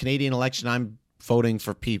the next Canadian election, I'm voting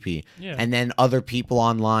for PP, Yeah. and then other people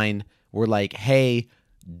online were like, hey,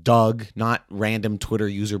 Doug, not random Twitter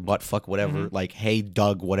user, buttfuck, whatever, Mm-hmm. like, hey,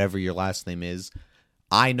 Doug, whatever your last name is,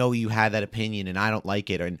 I know you had that opinion and I don't like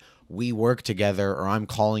it, and we work together, or I'm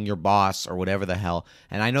calling your boss, or whatever the hell.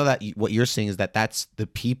 And I know that what you're saying is that that's the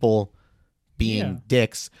people being Yeah.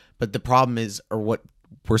 dicks, but the problem is, or what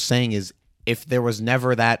we're saying is, if there was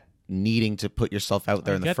never that needing to put yourself out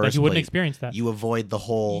there in the get that. first You wouldn't place, experience that. you avoid the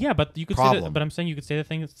whole Yeah, but you could say problem. that, but I'm saying you could say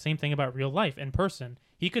the same thing about real life in person.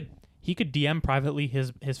 He could DM privately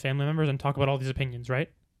his family members and talk about all these opinions, right?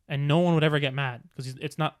 And no one would ever get mad because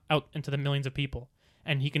it's not out into the millions of people.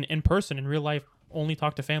 And he can in person in real life only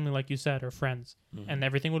talk to family, like you said, or friends, and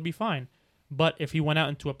everything would be fine. But if he went out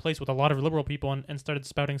into a place with a lot of liberal people and started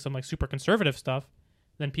spouting some like super conservative stuff,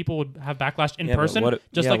 then people would have backlash in person,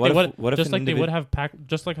 just like they would have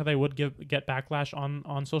how they would get backlash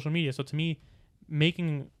on social media. So to me,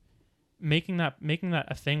 making that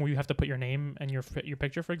a thing where you have to put your name and your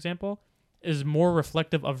picture, for example, is more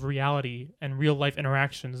reflective of reality and real life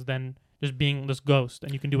interactions than just being this ghost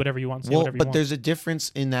and you can do whatever you want. Say whatever you want. There's a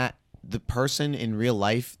difference in that the person in real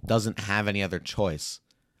life doesn't have any other choice.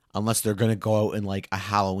 Unless they're going to go out in like a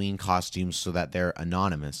Halloween costume so that they're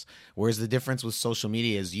anonymous. Whereas the difference with social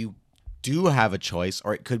media is you do have a choice,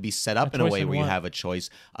 or it could be set up in a way where you have a choice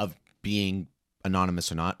of being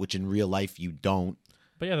anonymous or not, which in real life you don't.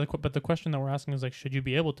 But yeah, but the question that we're asking is like, should you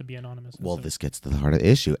be able to be anonymous? Well, this gets to the heart of the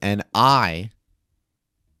issue. And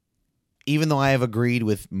even though I have agreed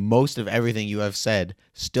with most of everything you have said,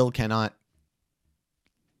 still cannot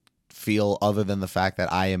feel other than the fact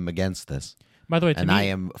that I am against this. By the way, I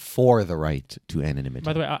am for the right to anonymity.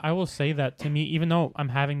 By the way, I will say that to me, even though I'm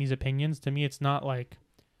having these opinions, to me it's not like,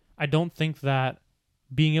 I don't think that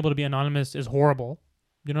being able to be anonymous is horrible.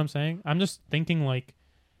 You know what I'm saying? I'm just thinking like,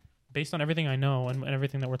 based on everything I know and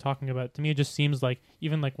everything that we're talking about, to me it just seems like,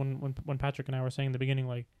 even like when Patrick and I were saying in the beginning,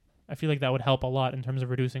 like, I feel like that would help a lot in terms of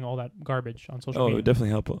reducing all that garbage on social media. Oh, it would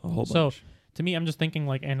definitely help a whole bunch. So to me, I'm just thinking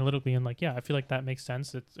like analytically and like, yeah, I feel like that makes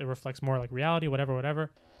sense. It reflects more like reality,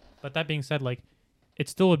 whatever. But that being said, like, it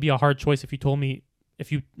still would be a hard choice if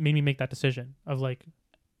you made me make that decision of like,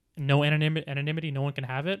 no anonymity, no one can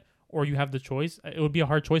have it, or you have the choice. It would be a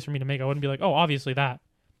hard choice for me to make. I wouldn't be like, oh, obviously that.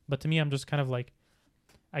 But to me, I'm just kind of like,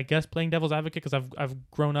 I guess playing devil's advocate because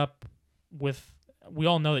I've grown up with. We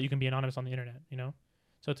all know that you can be anonymous on the internet, you know.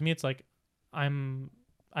 So to me, it's like I've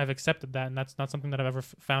accepted that, and that's not something that I've ever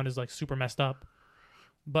found is like super messed up.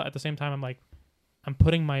 But at the same time, I'm like, I'm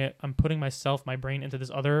putting my brain into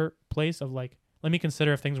this other place of like, let me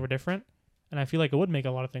consider if things were different, and I feel like it would make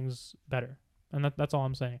a lot of things better. And that's all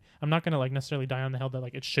I'm saying. I'm not gonna like necessarily die on the hill that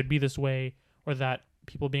like it should be this way or that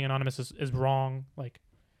people being anonymous is wrong. Like,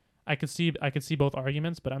 I could see both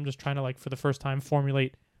arguments, but I'm just trying to like for the first time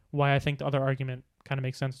formulate why I think the other argument kind of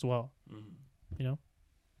makes sense as well. You know?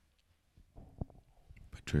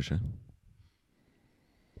 Patricia?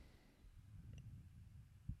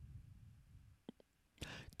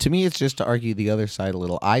 To me, it's just to argue the other side a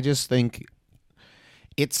little. I just think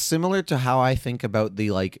it's similar to how I think about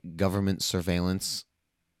the like government surveillance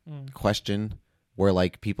question, where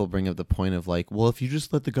like people bring up the point of like, well, if you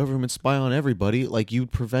just let the government spy on everybody, like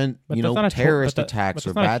you'd prevent terrorist attacks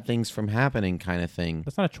or bad things from happening, kind of thing.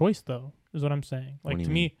 That's not a choice, though, is what I'm saying. Like to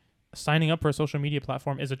me, signing up for a social media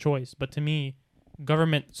platform is a choice, but to me,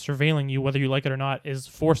 government surveilling you, whether you like it or not, is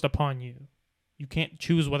forced upon you. You can't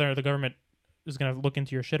choose whether the government is going to look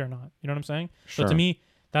into your shit or not. You know what I'm saying? Sure. So to me,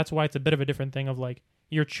 that's why it's a bit of a different thing of like,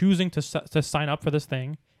 you're choosing to sign up for this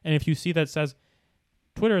thing, and if you see that it says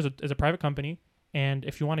Twitter is a private company, and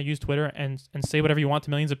if you want to use Twitter and say whatever you want to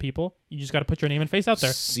millions of people, you just got to put your name and face out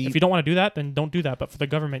there. If you don't want to do that, then don't do that. But for the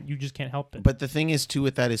government, you just can't help it. But the thing is, too,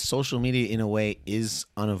 with that is social media, in a way, is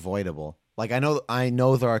unavoidable. Like, I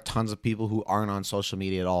know there are tons of people who aren't on social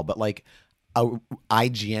media at all, but like a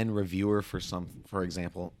IGN reviewer, for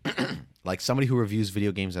example, like somebody who reviews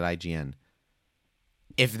video games at IGN,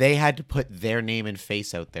 if they had to put their name and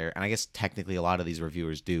face out there, and I guess technically a lot of these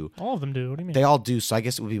reviewers do. All of them do. What do you mean? They all do, so I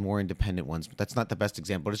guess it would be more independent ones, but that's not the best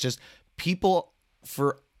example. But it's just people,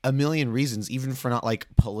 for a million reasons, even for not like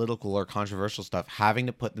political or controversial stuff, having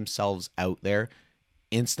to put themselves out there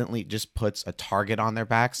instantly just puts a target on their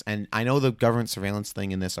backs. And I know the government surveillance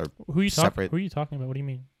thing in this are separate. Who are you talking about? What do you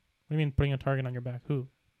mean? What do you mean putting a target on your back? Who?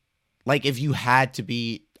 Like if you had to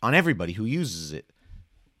be on everybody who uses it.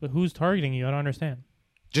 But who's targeting you? I don't understand.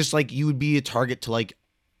 Just like you would be a target to like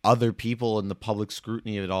other people and the public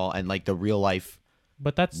scrutiny of it all, and like the real life.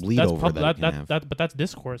 But that's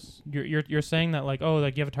discourse. You're saying that like, oh,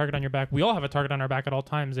 like you have a target on your back. We all have a target on our back at all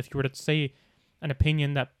times. If you were to say an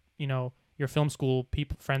opinion that your film school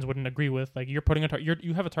friends wouldn't agree with, like you're putting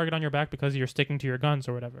you have a target on your back because you're sticking to your guns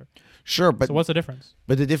or whatever. Sure, but so what's the difference?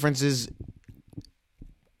 But the difference is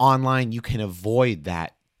online you can avoid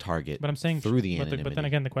that target. But I'm saying through the anonymity. But then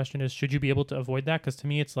again, the question is, should you be able to avoid that? Because to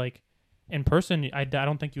me, it's like in person, I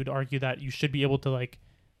don't think you would argue that you should be able to like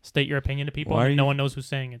state your opinion to people and no one knows who's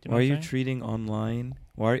saying it. Why are you treating online?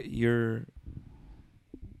 Why you're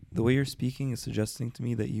the way you're speaking is suggesting to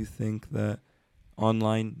me that you think that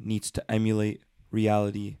online needs to emulate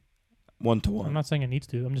reality one to I'm one. not saying it needs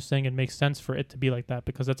to. I'm just saying it makes sense for it to be like that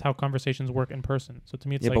because that's how conversations work in person. So to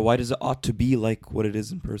me, it's Yeah, like, but why does it ought to be like what it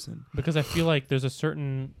is in person? because I feel like there's a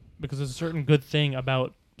certain good thing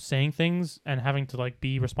about saying things and having to like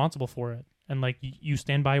be responsible for it and like you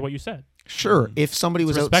stand by what you said. Sure, if somebody It's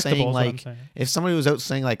was out respectable saying is what I'm like, saying. if somebody was out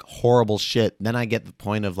saying like horrible shit, then I get the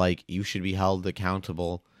point of like you should be held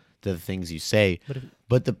accountable to the things you say.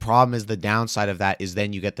 But the problem is the downside of that is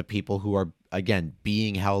then you get the people who are again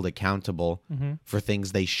being held accountable for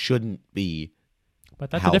things they shouldn't be.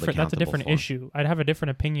 But that's held a different accountable for. issue. I'd have a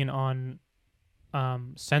different opinion on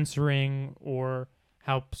censoring or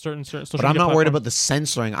how certain social But I'm media not worried platforms- about the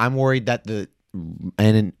censoring. I'm worried that the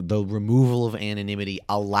removal of anonymity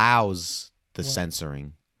allows the What?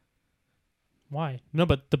 censoring. Why? No,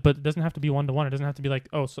 but it doesn't have to be one to one. It doesn't have to be like,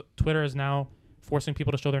 oh, so Twitter is now forcing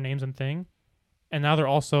people to show their names and thing, and now they're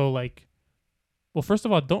also like, well, first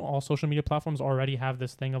of all, don't all social media platforms already have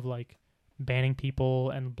this thing of like banning people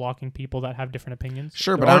and blocking people that have different opinions?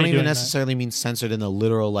 Sure, They're but I don't already even doing that. necessarily mean censored in the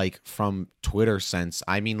literal like from Twitter sense.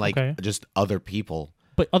 I mean like Okay. just other people,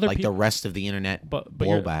 But other like people, the rest of the internet but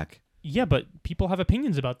you're- blowback. yeah, but people have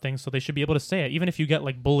opinions about things, so they should be able to say it. Even if you get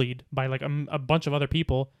like bullied by like a bunch of other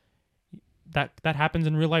people, that happens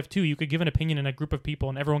in real life too. You could give an opinion in a group of people,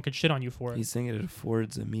 and everyone could shit on you for it. He's saying it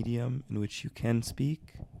affords a medium in which you can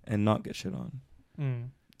speak and not get shit on. Mm.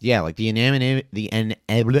 Yeah, like the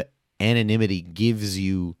anonymity gives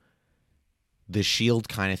you the shield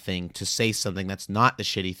kind of thing to say something that's not the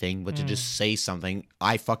shitty thing, but to just say something.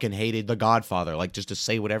 I fucking hated The Godfather. Like just to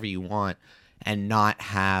say whatever you want and not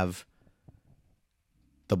have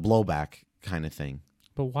the blowback kind of thing.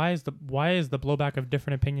 But why is the blowback of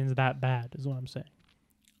different opinions that bad? Is what I'm saying.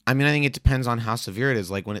 I mean, I think it depends on how severe it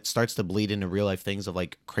is. Like when it starts to bleed into real life things of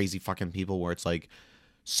like crazy fucking people where it's like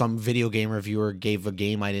some video game reviewer gave a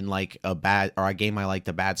game I didn't like a game I liked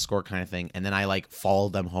a bad score kind of thing, and then I like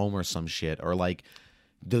followed them home or some shit, or like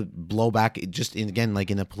the blowback just again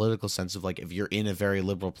like in a political sense of like if you're in a very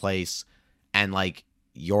liberal place and like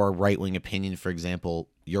your right-wing opinion, for example,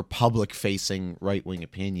 your public-facing right-wing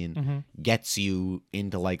opinion gets you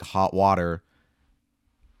into like hot water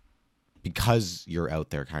because you're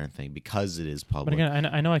out there kind of thing, because it is public. But again,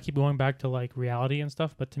 I know I keep going back to like reality and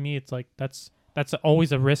stuff, but to me, it's like that's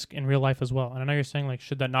always a risk in real life as well. And I know you're saying like,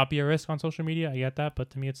 should that not be a risk on social media? I get that,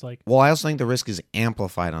 but to me, it's like, well, I also think the risk is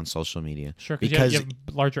amplified on social media. sure, because you have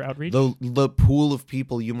larger outreach. the pool of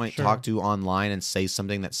people you might Sure. talk to online and say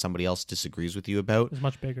something that somebody else disagrees with you about is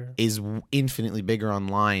much bigger. is infinitely bigger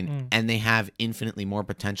online, and they have infinitely more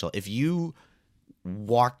potential. If you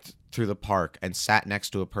walked through the park and sat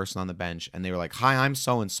next to a person on the bench and they were like, "Hi, I'm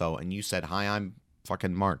so and so," and you said, "Hi, I'm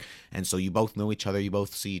fucking Mark," and so you both know each other, you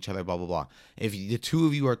both see each other, blah blah blah. If the two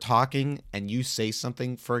of you are talking and you say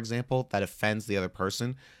something, for example, that offends the other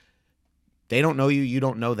person, they don't know you, you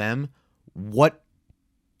don't know them, what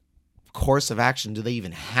course of action do they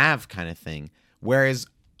even have, kind of thing? Whereas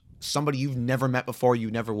somebody you've never met before, you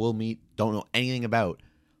never will meet, don't know anything about,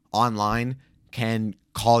 online can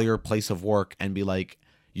call your place of work and be like,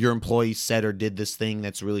 your employee said or did this thing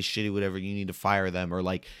that's really shitty, whatever, you need to fire them, or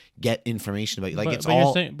like get information about you. Like but, it's but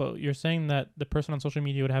all. you're saying that the person on social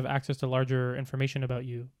media would have access to larger information about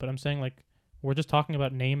you. But I'm saying like we're just talking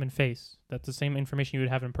about name and face. That's the same information you would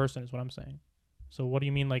have in person, is what I'm saying. So what do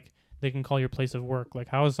you mean like they can call your place of work? Like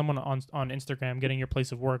how is someone on Instagram getting your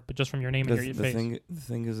place of work, but just from your name and your face? The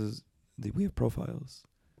thing is that we have profiles.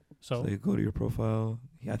 So They go to your profile.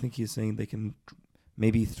 I think he's saying they can,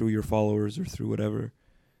 maybe through your followers or through whatever,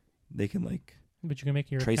 they can like. but you can make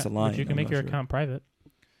your trace a account, line, But you can I'm make not your sure. account private.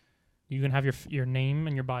 You can have your name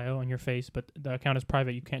and your bio and your face, but the account is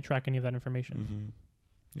private. You can't track any of that information.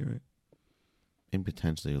 You're right. And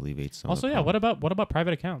potentially alleviate some. Also, of the yeah. problem. What about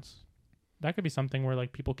private accounts? That could be something where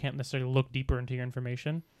like people can't necessarily look deeper into your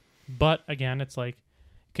information. But again, it's like,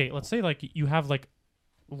 okay, let's say like you have like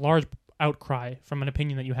large outcry from an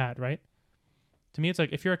opinion that you had, right? To me, it's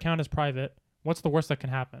like if your account is private, what's the worst that can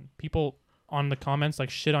happen? People on the comments like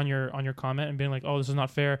shit on your comment and being like, oh, this is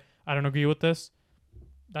not fair, I don't agree with this.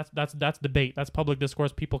 That's debate. That's public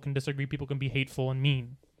discourse. People can disagree. People can be hateful and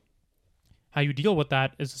mean. How you deal with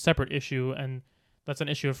that is a separate issue, and that's an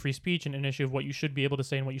issue of free speech and an issue of what you should be able to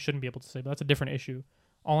say and what you shouldn't be able to say. But that's a different issue.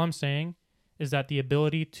 All I'm saying is that the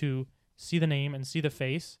ability to see the name and see the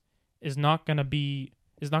face is not going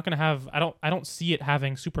to have. I don't see it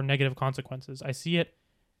having super negative consequences. I see it,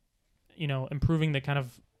 improving the kind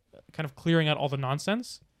of clearing out all the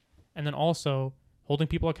nonsense, and then also holding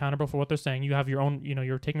people accountable for what they're saying. You have your own,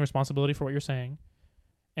 you're taking responsibility for what you're saying,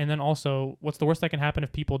 And then also, what's the worst that can happen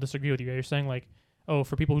if people disagree with you? You're saying like, oh,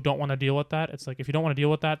 for people who don't want to deal with that, it's like if you don't want to deal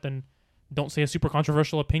with that, then don't say a super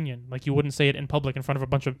controversial opinion. Like you wouldn't say it in public in front of a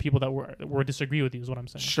bunch of people that were disagree with you. Is what I'm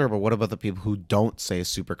saying. Sure, but what about the people who don't say a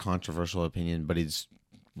super controversial opinion, but is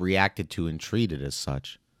reacted to and treated as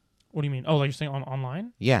such? What do you mean? Oh, like you're saying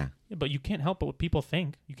online? Yeah. Yeah, but you can't help but what people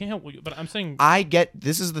think. You can't help. But I'm saying I get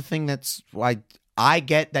this is the thing that's why I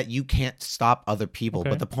get that you can't stop other people, Okay.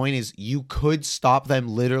 but the point is you could stop them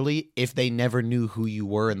literally if they never knew who you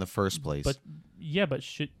were in the first place. But yeah, but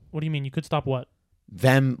what do you mean? You could stop what?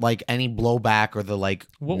 Them like any blowback or the like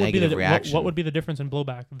What would be negative the reaction what would be the difference in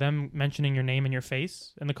blowback? Them mentioning your name in your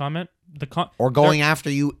face in the comment? or going after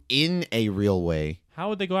you in a real way. How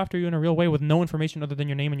would they go after you in a real way with no information other than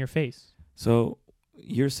your name and your face? So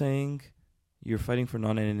you're saying you're fighting for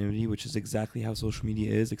non-anonymity, which is exactly how social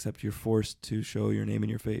media is, except you're forced to show your name and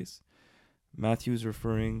your face. Matthew's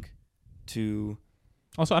referring to...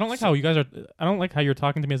 Also, I don't like how you guys are... I don't like how you're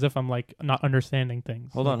talking to me as if I'm like not understanding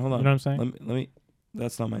things. Hold on. You know what I'm saying? Let me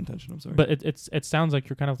that's not my intention. I'm sorry. But it sounds like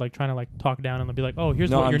you're kind of like trying to like talk down and be like, oh, here's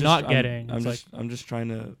No, what I'm you're just- not I'm- getting. I'm just trying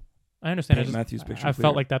to... I understand. paint Matthew's picture I clear.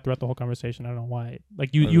 felt like that throughout the whole conversation. I don't know why.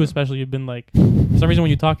 Like you Okay. especially, you've been like, for some reason when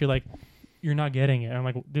you talk, you're like, you're not getting it. And I'm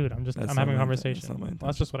like, dude, I'm That's having not a my conversation. that's not my Well, that's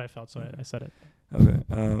intention. just what I felt, so I said it.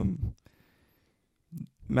 Okay.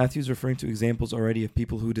 Matthew's referring to examples already of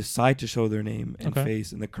people who decide to show their name and Okay.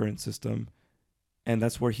 face in the current system. And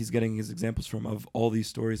that's where he's getting his examples from, of all these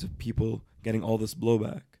stories of people getting all this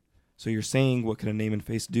blowback. So you're saying, what can a name and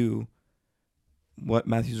face do? What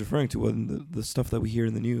Matthew's referring to, and the stuff that we hear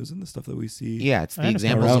in the news and the stuff that we see. Yeah, it's I the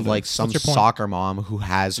understand examples around of like us. some What's your point? soccer mom who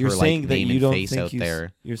has You're her saying like that name you and don't face think out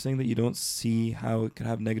there. You're saying that you don't see how it could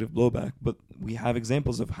have negative blowback, but we have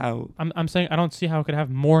examples of how. I'm saying I don't see how it could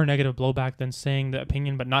have more negative blowback than saying the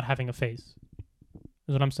opinion but not having a face.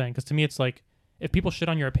 Is what I'm saying. Because to me, it's like if people shit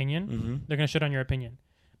on your opinion, Mm-hmm. they're gonna shit on your opinion.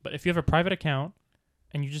 But if you have a private account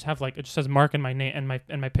and you just have like it just says Mark in my name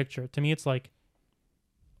and my picture, to me it's like.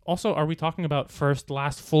 Also, are we talking about first,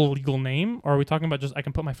 last, full legal name, or are we talking about just I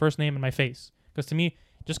can put my first name and my face? Because to me,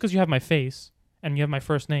 just because you have my face and you have my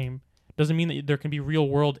first name doesn't mean that there can be real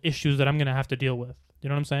world issues that I'm gonna have to deal with. You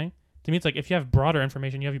know what I'm saying? To me, it's like if you have broader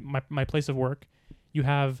information, you have my place of work, you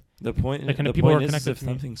have The point, Like, the people point are is connected if to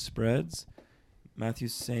me. something spreads,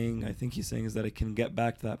 Matthew's saying, I think he's saying, is that it can get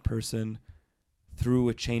back to that person through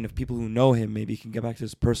a chain of people who know him. Maybe he can get back to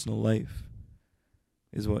his personal life,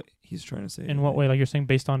 is what he's trying to say. in what way? Like you're saying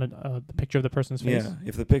based on the picture of the person's face. Yeah,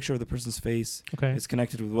 if the picture of the person's face Okay. is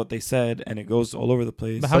connected with what they said and it goes all over the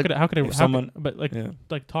place. But how could it? if someone- but like Yeah.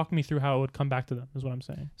 talk me through how it would come back to them is what I'm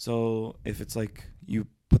saying. So if it's like you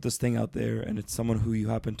put this thing out there and it's someone who you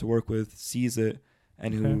happen to work with sees it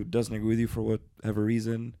and who Okay. doesn't agree with you for whatever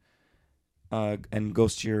reason, and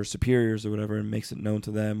goes to your superiors or whatever and makes it known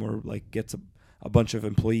to them, or like gets a bunch of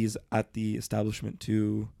employees at the establishment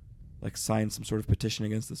to like sign some sort of petition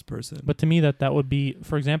against this person. But to me, that would be,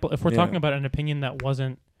 for example, if we're Yeah. talking about an opinion that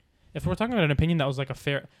wasn't, if we're talking about an opinion that was like a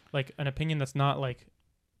fair, like an opinion that's not like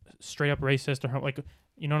straight up racist or like,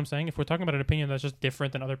 you know what I'm saying? If we're talking about an opinion that's just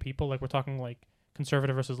different than other people, like we're talking like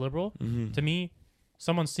conservative versus liberal, Mhm. to me,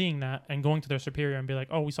 someone seeing that and going to their superior and be like,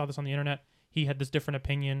 oh, we saw this on the internet, he had this different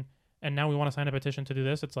opinion, and now we want to sign a petition to do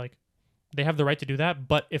this, it's like, they have the right to do that.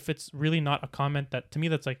 But if it's really not a comment that, to me,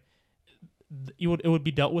 that's like, it would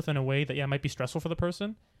be dealt with in a way that, yeah, it might be stressful for the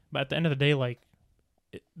person, but at the end of the day, like,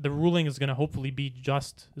 the ruling is going to hopefully be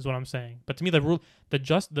just, is what I'm saying. But to me, the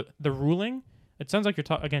ruling, it sounds like we're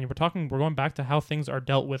going back to how things are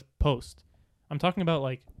dealt with post. I'm talking about,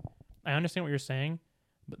 like, I understand what you're saying,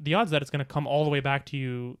 but the odds that it's going to come all the way back to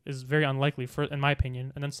you is very unlikely, in my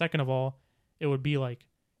opinion. And then second of all, it would be like,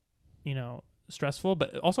 you know, stressful.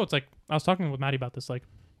 But also, it's like, I was talking with Maddie about this, like,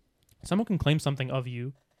 someone can claim something of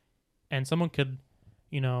you, and someone could,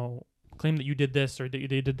 you know, claim that you did this or that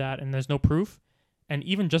they did that, and there's no proof. And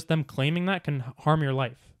even just them claiming that can harm your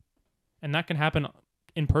life. And that can happen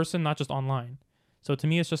in person, not just online. So to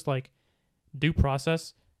me, it's just like due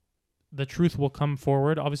process. The truth will come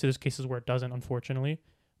forward. Obviously, there's cases where it doesn't, unfortunately.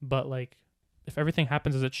 But like, if everything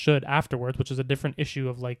happens as it should afterwards, which is a different issue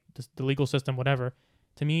of like the legal system, whatever.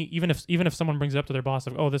 To me, even if someone brings it up to their boss,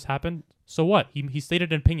 like, oh, this happened, so what? He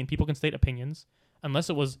stated an opinion. People can state opinions, unless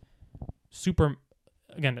it was super.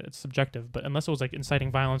 Again, it's subjective, but unless it was like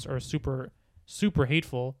inciting violence or super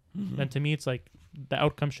hateful, Mhm. then to me it's like the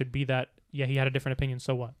outcome should be that, yeah, he had a different opinion,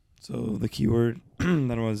 so what? So the key word that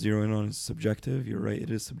I want to zero in on is subjective. You're right,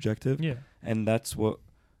 it is subjective. Yeah. And that's what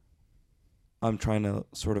I'm trying to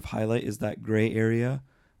sort of highlight, is that gray area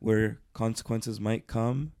where consequences might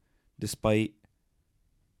come despite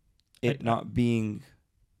it I- not being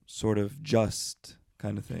sort of just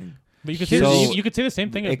kind of thing. But you could say So you could say the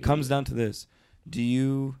same thing. It comes down to this. Do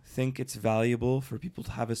you think it's valuable for people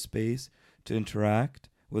to have a space to interact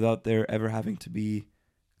without there ever having to be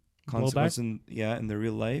consequence in their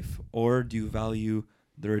real life? Or do you value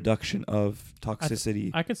the reduction of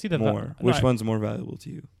toxicity I could see that more? Which one's more valuable to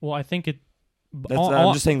you? Well, I think it.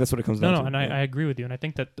 I'm just saying that's what it comes down to. No, and I agree with you. And I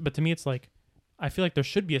think that, but to me, it's like, I feel like there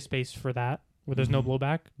should be a space for that where there's no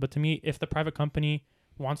blowback. But to me, if the private company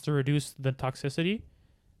wants to reduce the toxicity,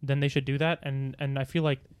 then they should do that. And I feel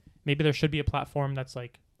like maybe there should be a platform that's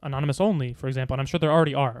like anonymous only, for example. And I'm sure there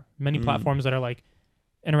already are many platforms that are like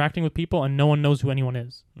interacting with people and no one knows who anyone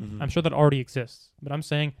is. I'm sure that already exists. But I'm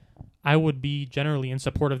saying I would be generally in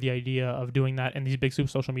support of the idea of doing that in these big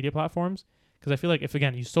social media platforms. Because I feel like if,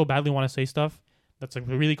 again, you so badly want to say stuff that's like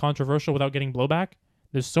really controversial without getting blowback,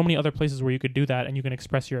 there's so many other places where you could do that and you can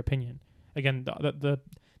express your opinion. Again, the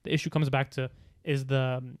issue comes back to is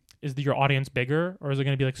your audience bigger or is it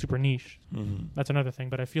going to be like super niche? That's another thing.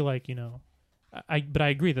 But I feel like, I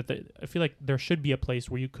agree that I feel like there should be a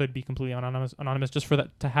place where you could be completely anonymous just for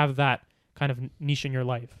that, to have that kind of niche in your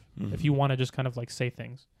life if you want to just kind of like say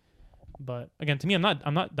things. But again, to me, I'm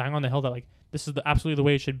not dying on the hill that like this is absolutely the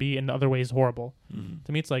way it should be and the other way is horrible.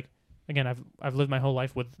 To me, it's like, again, I've lived my whole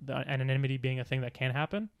life with the anonymity being a thing that can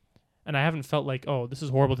happen, and I haven't felt like, oh, this is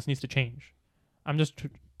horrible, this needs to change. I'm just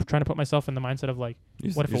trying to put myself in the mindset of like,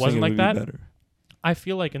 what if it wasn't like that? I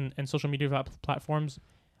feel like in social media platforms,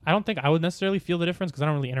 I don't think I would necessarily feel the difference because I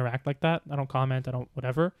don't really interact like that. I don't comment, I don't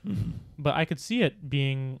whatever. But I could see it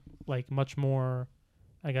being like much more,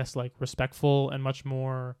 I guess, like respectful and much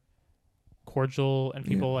more cordial, and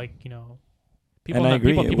people like,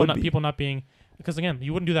 people not being, because again,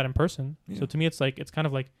 you wouldn't do that in person. So to me, it's like, it's kind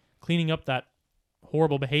of like cleaning up that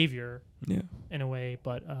horrible behavior in a way.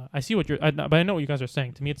 But I see what but I know what you guys are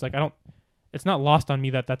saying. To me, it's like, it's not lost on me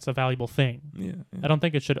that that's a valuable thing. I don't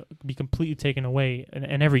think it should be completely taken away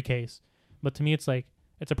in every case. But to me, it's like,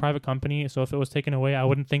 it's a private company. So if it was taken away, I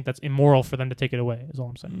wouldn't think that's immoral for them to take it away, is all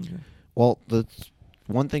I'm saying. Well, the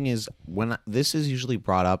one thing is, when this is usually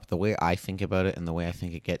brought up, the way I think about it and the way I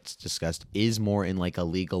think it gets discussed is more in like a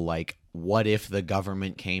legal, like, what if the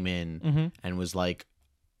government came in and was like,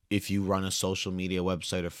 if you run a social media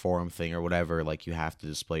website or forum thing or whatever, like, you have to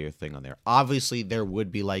display your thing on there. Obviously, there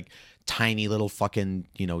would be like tiny little fucking,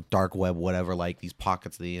 dark web, whatever, like these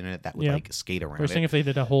pockets of the internet that would like skate around. We're saying if they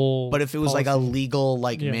did a whole, but if it was policy, like a legal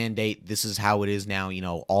mandate, this is how it is now.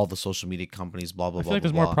 All the social media companies, blah blah blah. I feel like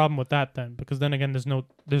there's more problem with that then, because then again, there's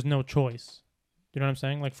no choice. You know what I'm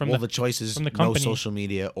saying? Like the choice is no social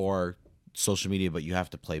media or social media, but you have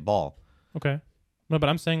to play ball. Okay, no, but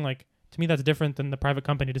I'm saying like, to me that's different than the private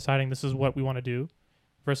company deciding this is what we want to do,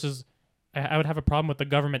 versus I would have a problem with the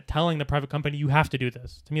government telling the private company you have to do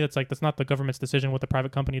this. To me, that's not the government's decision what the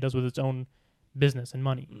private company does with its own business and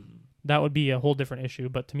money. That would be a whole different issue.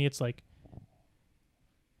 But to me, it's like,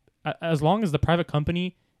 as long as the private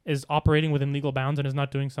company is operating within legal bounds and is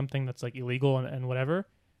not doing something that's like illegal and whatever,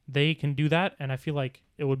 they can do that, and I feel like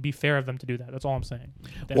it would be fair of them to do that. That's all I'm saying.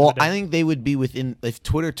 Well, I think they would be within, if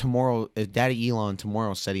Twitter tomorrow, if Daddy Elon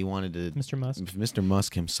tomorrow said he wanted to, Mr.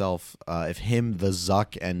 Musk himself, if him, the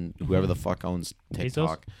Zuck, and whoever the fuck owns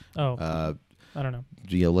TikTok. Bezos? I don't know.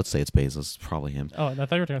 Yeah, let's say it's Bezos. It's probably him. Oh, I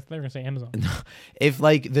thought you were going to say Amazon. If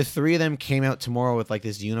like the three of them came out tomorrow with like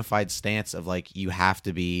this unified stance of like, you have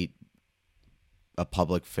to be a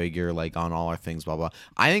public figure, like on all our things, blah blah.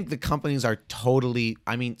 I think the companies are totally,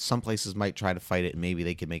 I mean, some places might try to fight it and maybe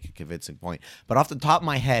they could make a convincing point, but off the top of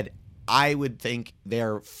my head, I would think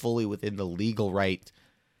they're fully within the legal right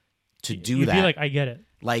to do You'd that. Be like, I get it.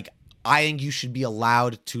 Like, I think you should be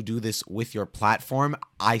allowed to do this with your platform.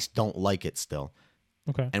 I don't like it still.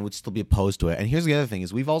 Okay. And would still be opposed to it. And here's the other thing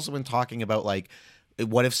is, we've also been talking about like,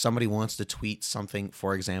 what if somebody wants to tweet something,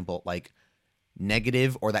 for example, like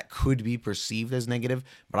negative, or that could be perceived as negative.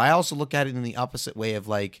 But I also look at it in the opposite way of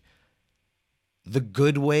like the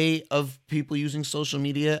good way of people using social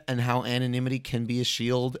media and how anonymity can be a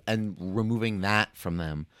shield, and removing that from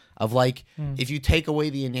them of like, if you take away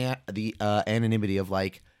the anonymity of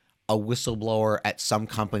like a whistleblower at some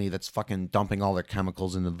company that's fucking dumping all their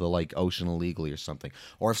chemicals into the like ocean illegally or something,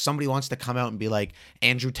 or if somebody wants to come out and be like,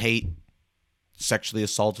 Andrew Tate sexually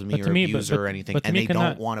assaulted me or abused or anything, and they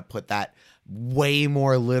don't want to put that way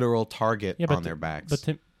more literal target on their backs.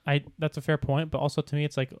 But that's a fair point. But also to me,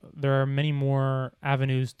 it's like there are many more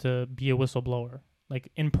avenues to be a whistleblower,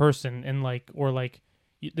 like in person, and like, or like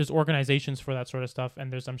there's organizations for that sort of stuff.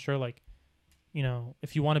 And there's, I'm sure, like,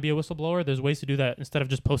 if you want to be a whistleblower, there's ways to do that instead of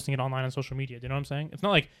just posting it online on social media. Do you know what I'm saying? It's not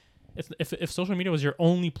like if social media was your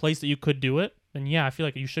only place that you could do it, then yeah, I feel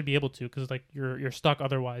like you should be able to, because like you're stuck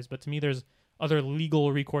otherwise. But to me, there's other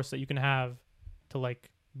legal recourse that you can have to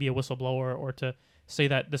like be a whistleblower or to say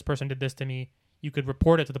that this person did this to me. You could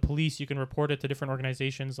report it to the police. You can report it to different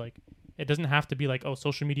organizations. Like, it doesn't have to be like, oh,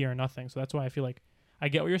 social media or nothing. So that's why I feel like I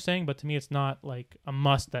get what you're saying, but to me, it's not like a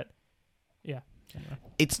must that, yeah.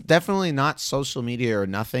 It's definitely not social media or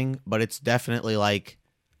nothing, but it's definitely like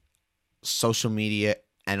social media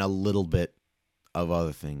and a little bit of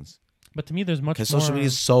other things. But to me, there's much more. Because social media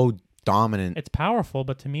is so dominant. It's powerful,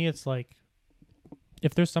 but to me, it's like,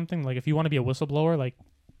 if there's something like, if you want to be a whistleblower, like,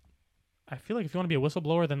 I feel like if you want to be a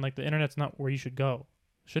whistleblower, then like the internet's not where you should go.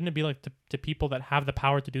 Shouldn't it be like to people that have the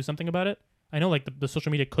power to do something about it? I know like the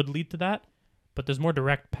social media could lead to that, but there's more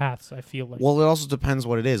direct paths, I feel like. Well, it also depends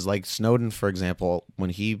what it is. Like Snowden, for example, when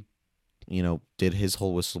he, did his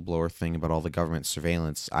whole whistleblower thing about all the government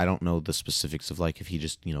surveillance, I don't know the specifics of like if he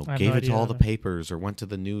just, gave it to all the papers or went to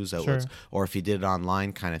the news outlets or if he did it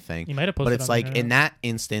online kind of thing. He might have posted. But it's like in that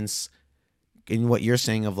instance, in what you're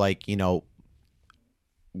saying of like,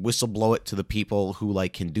 whistleblow it to the people who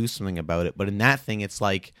like can do something about it. But in that thing, it's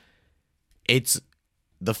like, it's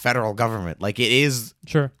the federal government. Like it is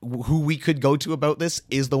who we could go to about this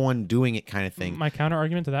is the one doing it kind of thing. My counter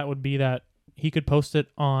argument to that would be that he could post it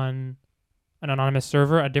on an anonymous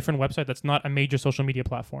server, a different website that's not a major social media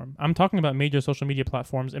platform. I'm talking about major social media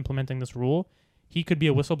platforms implementing this rule. He could be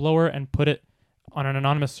a whistleblower and put it on an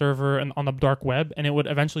anonymous server and on the dark web, and it would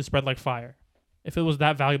eventually spread like fire. If it was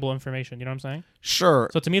that valuable information, you know what I'm saying? Sure.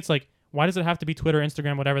 So to me, it's like, why does it have to be Twitter,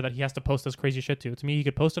 Instagram, whatever that he has to post this crazy shit to? To me, he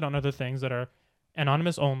could post it on other things that are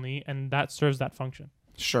anonymous only, and that serves that function.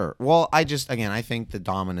 Sure. Well, I think the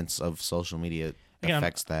dominance of social media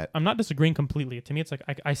affects that. I'm not disagreeing completely. To me, it's like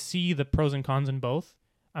I see the pros and cons in both.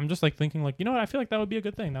 I'm just like thinking like, you know what? I feel like that would be a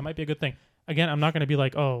good thing. That might be a good thing. Again, I'm not going to be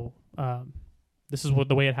like, this is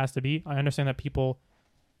the way it has to be. I understand that people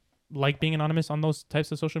like being anonymous on those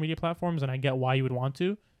types of social media platforms, and I get why you would want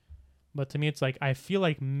to. But to me, it's like I feel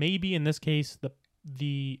like maybe in this case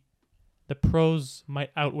the pros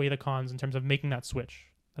might outweigh the cons in terms of making that switch.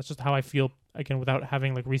 That's just how I feel, again, without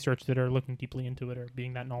having like researched it or looking deeply into it or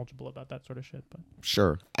being that knowledgeable about that sort of shit. But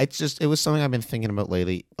sure, it was something I've been thinking about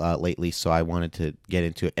lately, so I wanted to get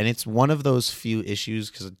into it. And it's one of those few issues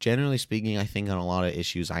because generally speaking, I think on a lot of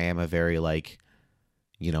issues, I am a very like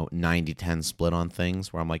 90-10 split on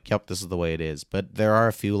things where I'm like, yep, this is the way it is. But there are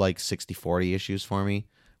a few like 60-40 issues for me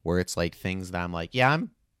where it's like things that I'm like, yeah,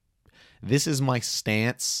 this is my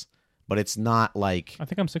stance, but it's not like I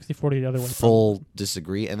think I'm 60-40 the other way. Full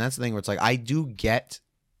disagree. And that's the thing where it's like, I do get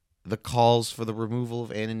the calls for the removal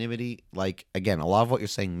of anonymity. Like, again, a lot of what you're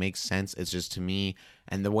saying makes sense. It's just to me,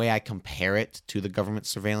 and the way I compare it to the government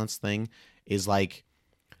surveillance thing is like,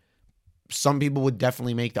 some people would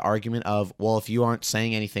definitely make the argument of, well, if you aren't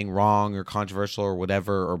saying anything wrong or controversial or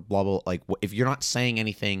whatever or blah, blah, like if you're not saying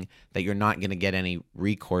anything that you're not going to get any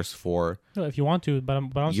recourse for. No, if you want to, but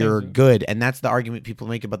I'm you're good. And that's the argument people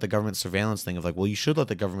make about the government surveillance thing of like, well, you should let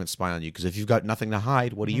the government spy on you because if you've got nothing to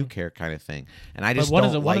hide, what do you care kind of thing. And I just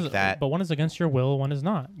don't like that. But one is against your will, one is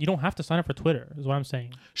not. You don't have to sign up for Twitter is what I'm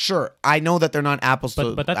saying. Sure. I know that they're not apples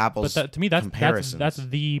to apples. But to me, that's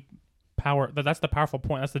the power. That's the powerful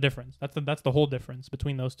point. That's the difference. That's the whole difference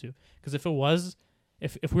between those two. Because if it was,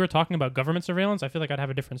 if we were talking about government surveillance, I feel like I'd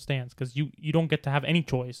have a different stance. Because you don't get to have any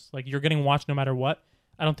choice. Like you're getting watched no matter what.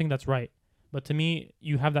 I don't think that's right. But to me,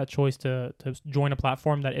 you have that choice to join a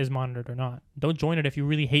platform that is monitored or not. Don't join it if you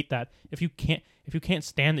really hate that. If you can't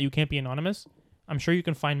stand that you can't be anonymous, I'm sure you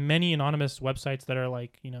can find many anonymous websites that are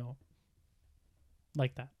like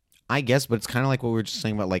like that. I guess, but it's kind of like what we were just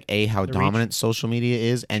saying about like A, how dominant social media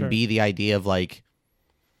is, and B, the idea of like,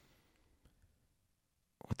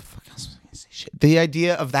 what the fuck else was I gonna say? Shit. The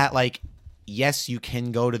idea of that, like, yes, you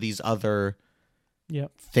can go to these other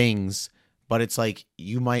things, but it's like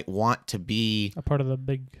you might want to be a part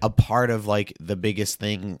of like the biggest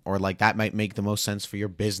thing, or like that might make the most sense for your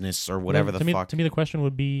business or whatever fuck. To me, the question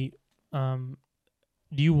would be,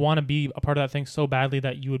 do you want to be a part of that thing so badly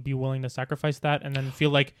that you would be willing to sacrifice that and then feel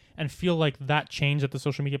like that change that the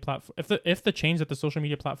social media platform, if the change that the social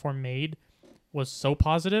media platform made was so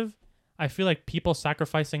positive, I feel like people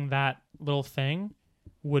sacrificing that little thing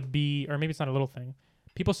would be, or maybe it's not a little thing,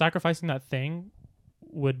 people sacrificing that thing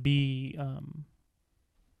would be, I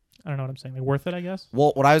don't know what I'm saying, like worth it, I guess.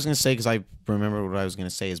 Well, what I was going to say, because I remember what I was going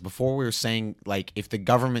to say, is before we were saying like if the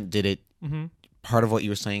government did it, part of what you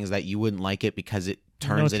were saying is that you wouldn't like it because it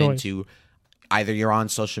turns it into either you're on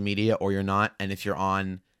social media or you're not, and if you're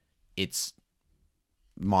on, it's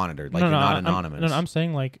monitored, like you're not anonymous. I'm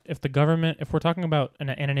saying like if we're talking about an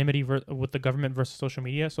anonymity with the government versus social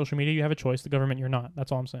media you have a choice, the government you're not.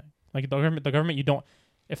 That's all I'm saying. Like the government you don't,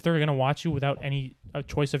 if they're going to watch you without any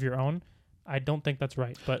choice of your own, I don't think that's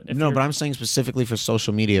right. But if No, you're- but I'm saying specifically for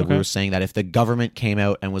social media, Okay. we were saying that if the government came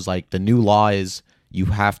out and was like, the new law is you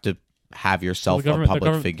have to have so yourself the a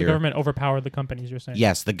public the figure. government overpowered the companies. You're saying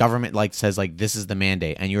Yes, the government like says like this is the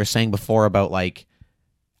mandate, and you were saying before about like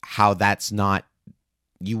how that's not,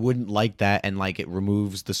 you wouldn't like that, and like it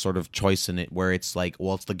removes the sort of choice in it where it's like,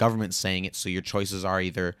 well, it's the government saying it, so your choices are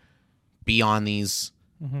either be on these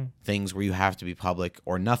things where you have to be public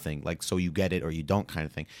or nothing, like so you get it or you don't kind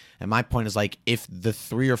of thing. And my point is like if the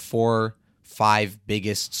 3 or 4, 5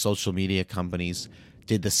 biggest social media companies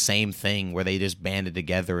did the same thing where they just banded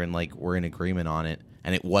together and like were in agreement on it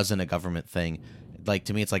and it wasn't a government thing, like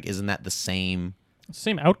to me it's like, isn't that the same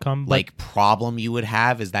outcome? But like problem you would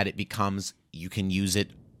have, is that it becomes you can use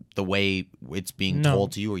it the way it's being No.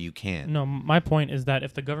 told to you or you can't. no, my point is that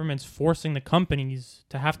if the government's forcing the companies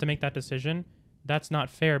to have to make that decision, that's not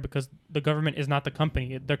fair because the government is not the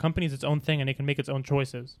company. The company is its own thing and it can make its own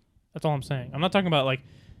choices. That's all I'm saying. I'm not talking about like,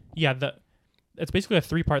 it's basically a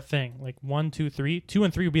 3-part thing. Like 1, 2, 3. 2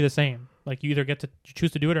 and 3 would be the same. Like you either get to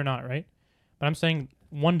choose to do it or not, right? But I'm saying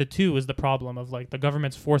 1 to 2 is the problem of like the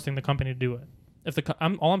government's forcing the company to do it. If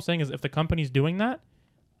all I'm saying is if the company's doing that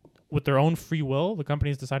with their own free will, the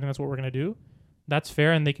company's deciding that's what we're going to do, that's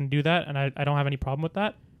fair and they can do that, and I don't have any problem with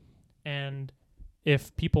that. And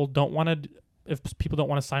if people don't want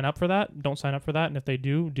to sign up for that, don't sign up for that, and if they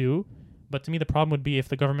do. But to me, the problem would be if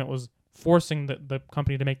the government was forcing the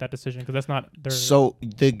company to make that decision, because that's not their... So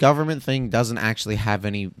the government thing doesn't actually have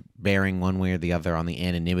any bearing one way or the other on the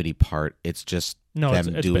anonymity part. It's just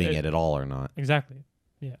them doing it at all or not. Exactly.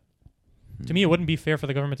 Yeah. To me, it wouldn't be fair for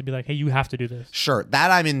the government to be like, hey, you have to do this. Sure, that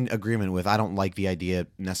I'm in agreement with. I don't like the idea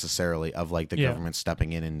necessarily of like the Yeah. government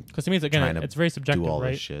stepping in and Because to me, trying to it's very subjective, do all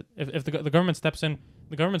right? this shit. If the government steps in,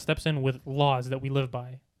 with laws that we live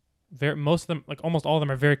by. Most of them, like almost all of them,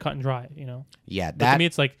 are very cut and dry. You know. Yeah, But to that me,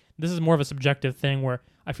 it's like this is more of a subjective thing where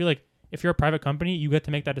I feel like if you're a private company, you get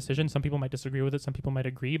to make that decision. Some people might disagree with it, some people might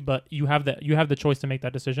agree, but you have the choice to make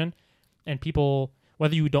that decision. And people,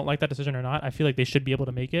 whether you don't like that decision or not, I feel like they should be able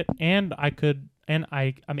to make it. And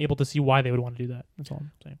I'm able to see why they would want to do that. That's all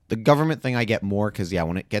I'm saying. the government thing I get more because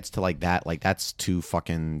when it gets to like that's too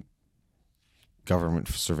fucking government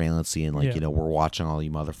surveillance and like Yeah. we're watching all you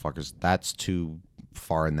motherfuckers. That's too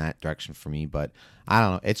far in that direction for me. But I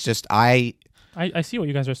don't know. It's just I see what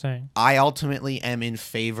you guys are saying. I ultimately am in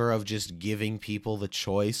favor of just giving people the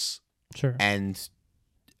choice Sure. and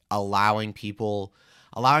allowing people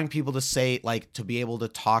to say, like, to be able to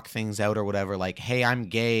talk things out or whatever, like, hey, I'm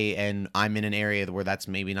gay and I'm in an area where that's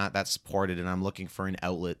maybe not that supported and I'm looking for an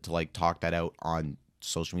outlet to like talk that out on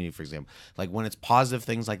social media, for example. Like when it's positive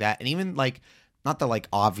things like that, and even like not the like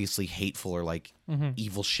obviously hateful or like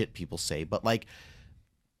evil shit people say, but like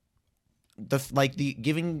the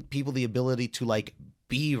giving people the ability to like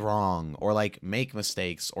be wrong or like make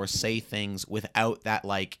mistakes or say things without that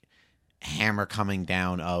like hammer coming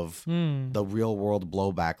down of the real world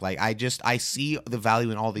blowback. Like I see the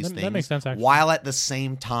value in all these things. That makes sense, actually. While at the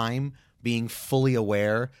same time being fully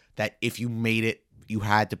aware that if you made it, you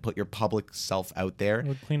had to put your public self out there, It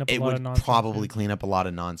would clean up a it lot of would nonsense. probably clean up a lot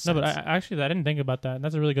of nonsense. No, but I didn't think about that.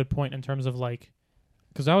 That's a really good point in terms of like,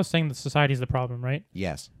 because I was saying that society is the problem, right?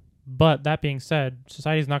 Yes. But that being said,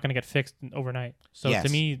 society is not going to get fixed overnight. So Yes.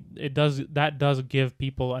 to me, that does give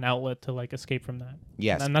people an outlet to like escape from that.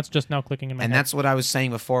 Yes. And that's just now clicking in my And head. that's what I was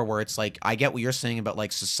saying before, where it's like, I get what you're saying about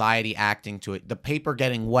like society acting to it. The paper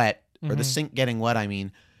getting wet, or the sink getting wet, I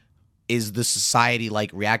mean, is the society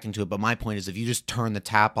like reacting to it. But my point is, if you just turn the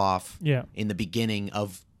tap off Yeah. in the beginning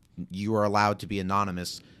of you are allowed to be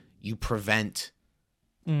anonymous, you prevent,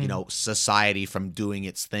 society from doing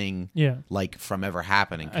its thing, Yeah. like from ever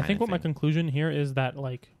happening. I think what my conclusion here is that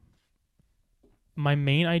like my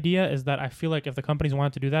main idea is that I feel like if the companies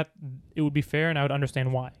wanted to do that, it would be fair and I would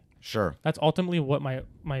understand why. Sure. That's ultimately what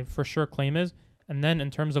my for sure claim is. And then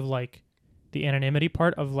in terms of like the anonymity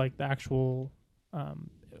part of like the actual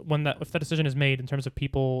if that decision is made in terms of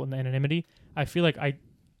people and the anonymity, I feel like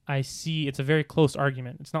I see it's a very close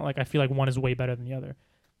argument. It's not like I feel like one is way better than the other.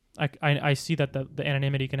 I see that the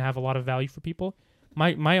anonymity can have a lot of value for people.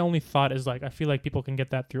 My only thought is like I feel like people can get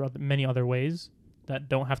that through many other ways that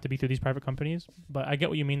don't have to be through these private companies. But I get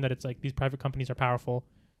what you mean that it's like these private companies are powerful,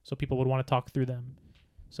 so people would want to talk through them.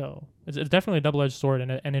 So it's definitely a double-edged sword,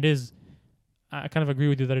 and it is. I kind of agree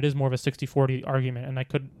with you that it is more of a 60-40 argument, and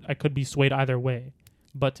I could be swayed either way.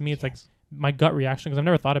 But to me, it's like my gut reaction, because I've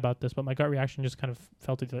never thought about this, but my gut reaction just kind of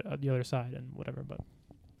fell to the other side and whatever. But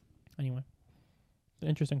anyway, it's an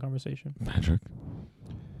interesting conversation. Patrick.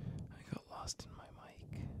 I got lost in my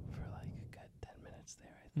mic for like a good 10 minutes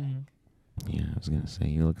there, I think. Yeah, I was gonna say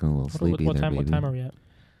you're looking a little sleepy What there, time? baby. What time are we at?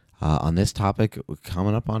 On this topic, we're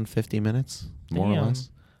coming up on 50 minutes, more or Damn. less.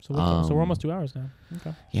 So we're almost 2 hours now.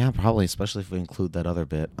 Okay. Yeah, probably, especially if we include that other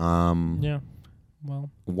bit. Yeah.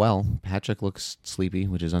 Well, Patrick looks sleepy,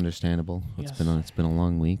 which is understandable. It's been a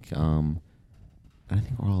long week. I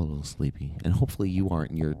think we're all a little sleepy, and hopefully you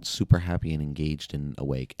aren't. You're super happy and engaged and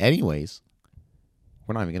awake. Anyways,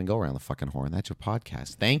 we're not even gonna go around the fucking horn. That's your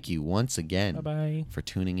podcast. Thank you once again Bye-bye. for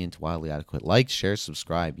tuning in to Wildly Adequate. Like, share,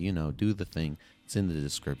 subscribe. Do the thing. It's in the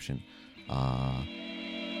description.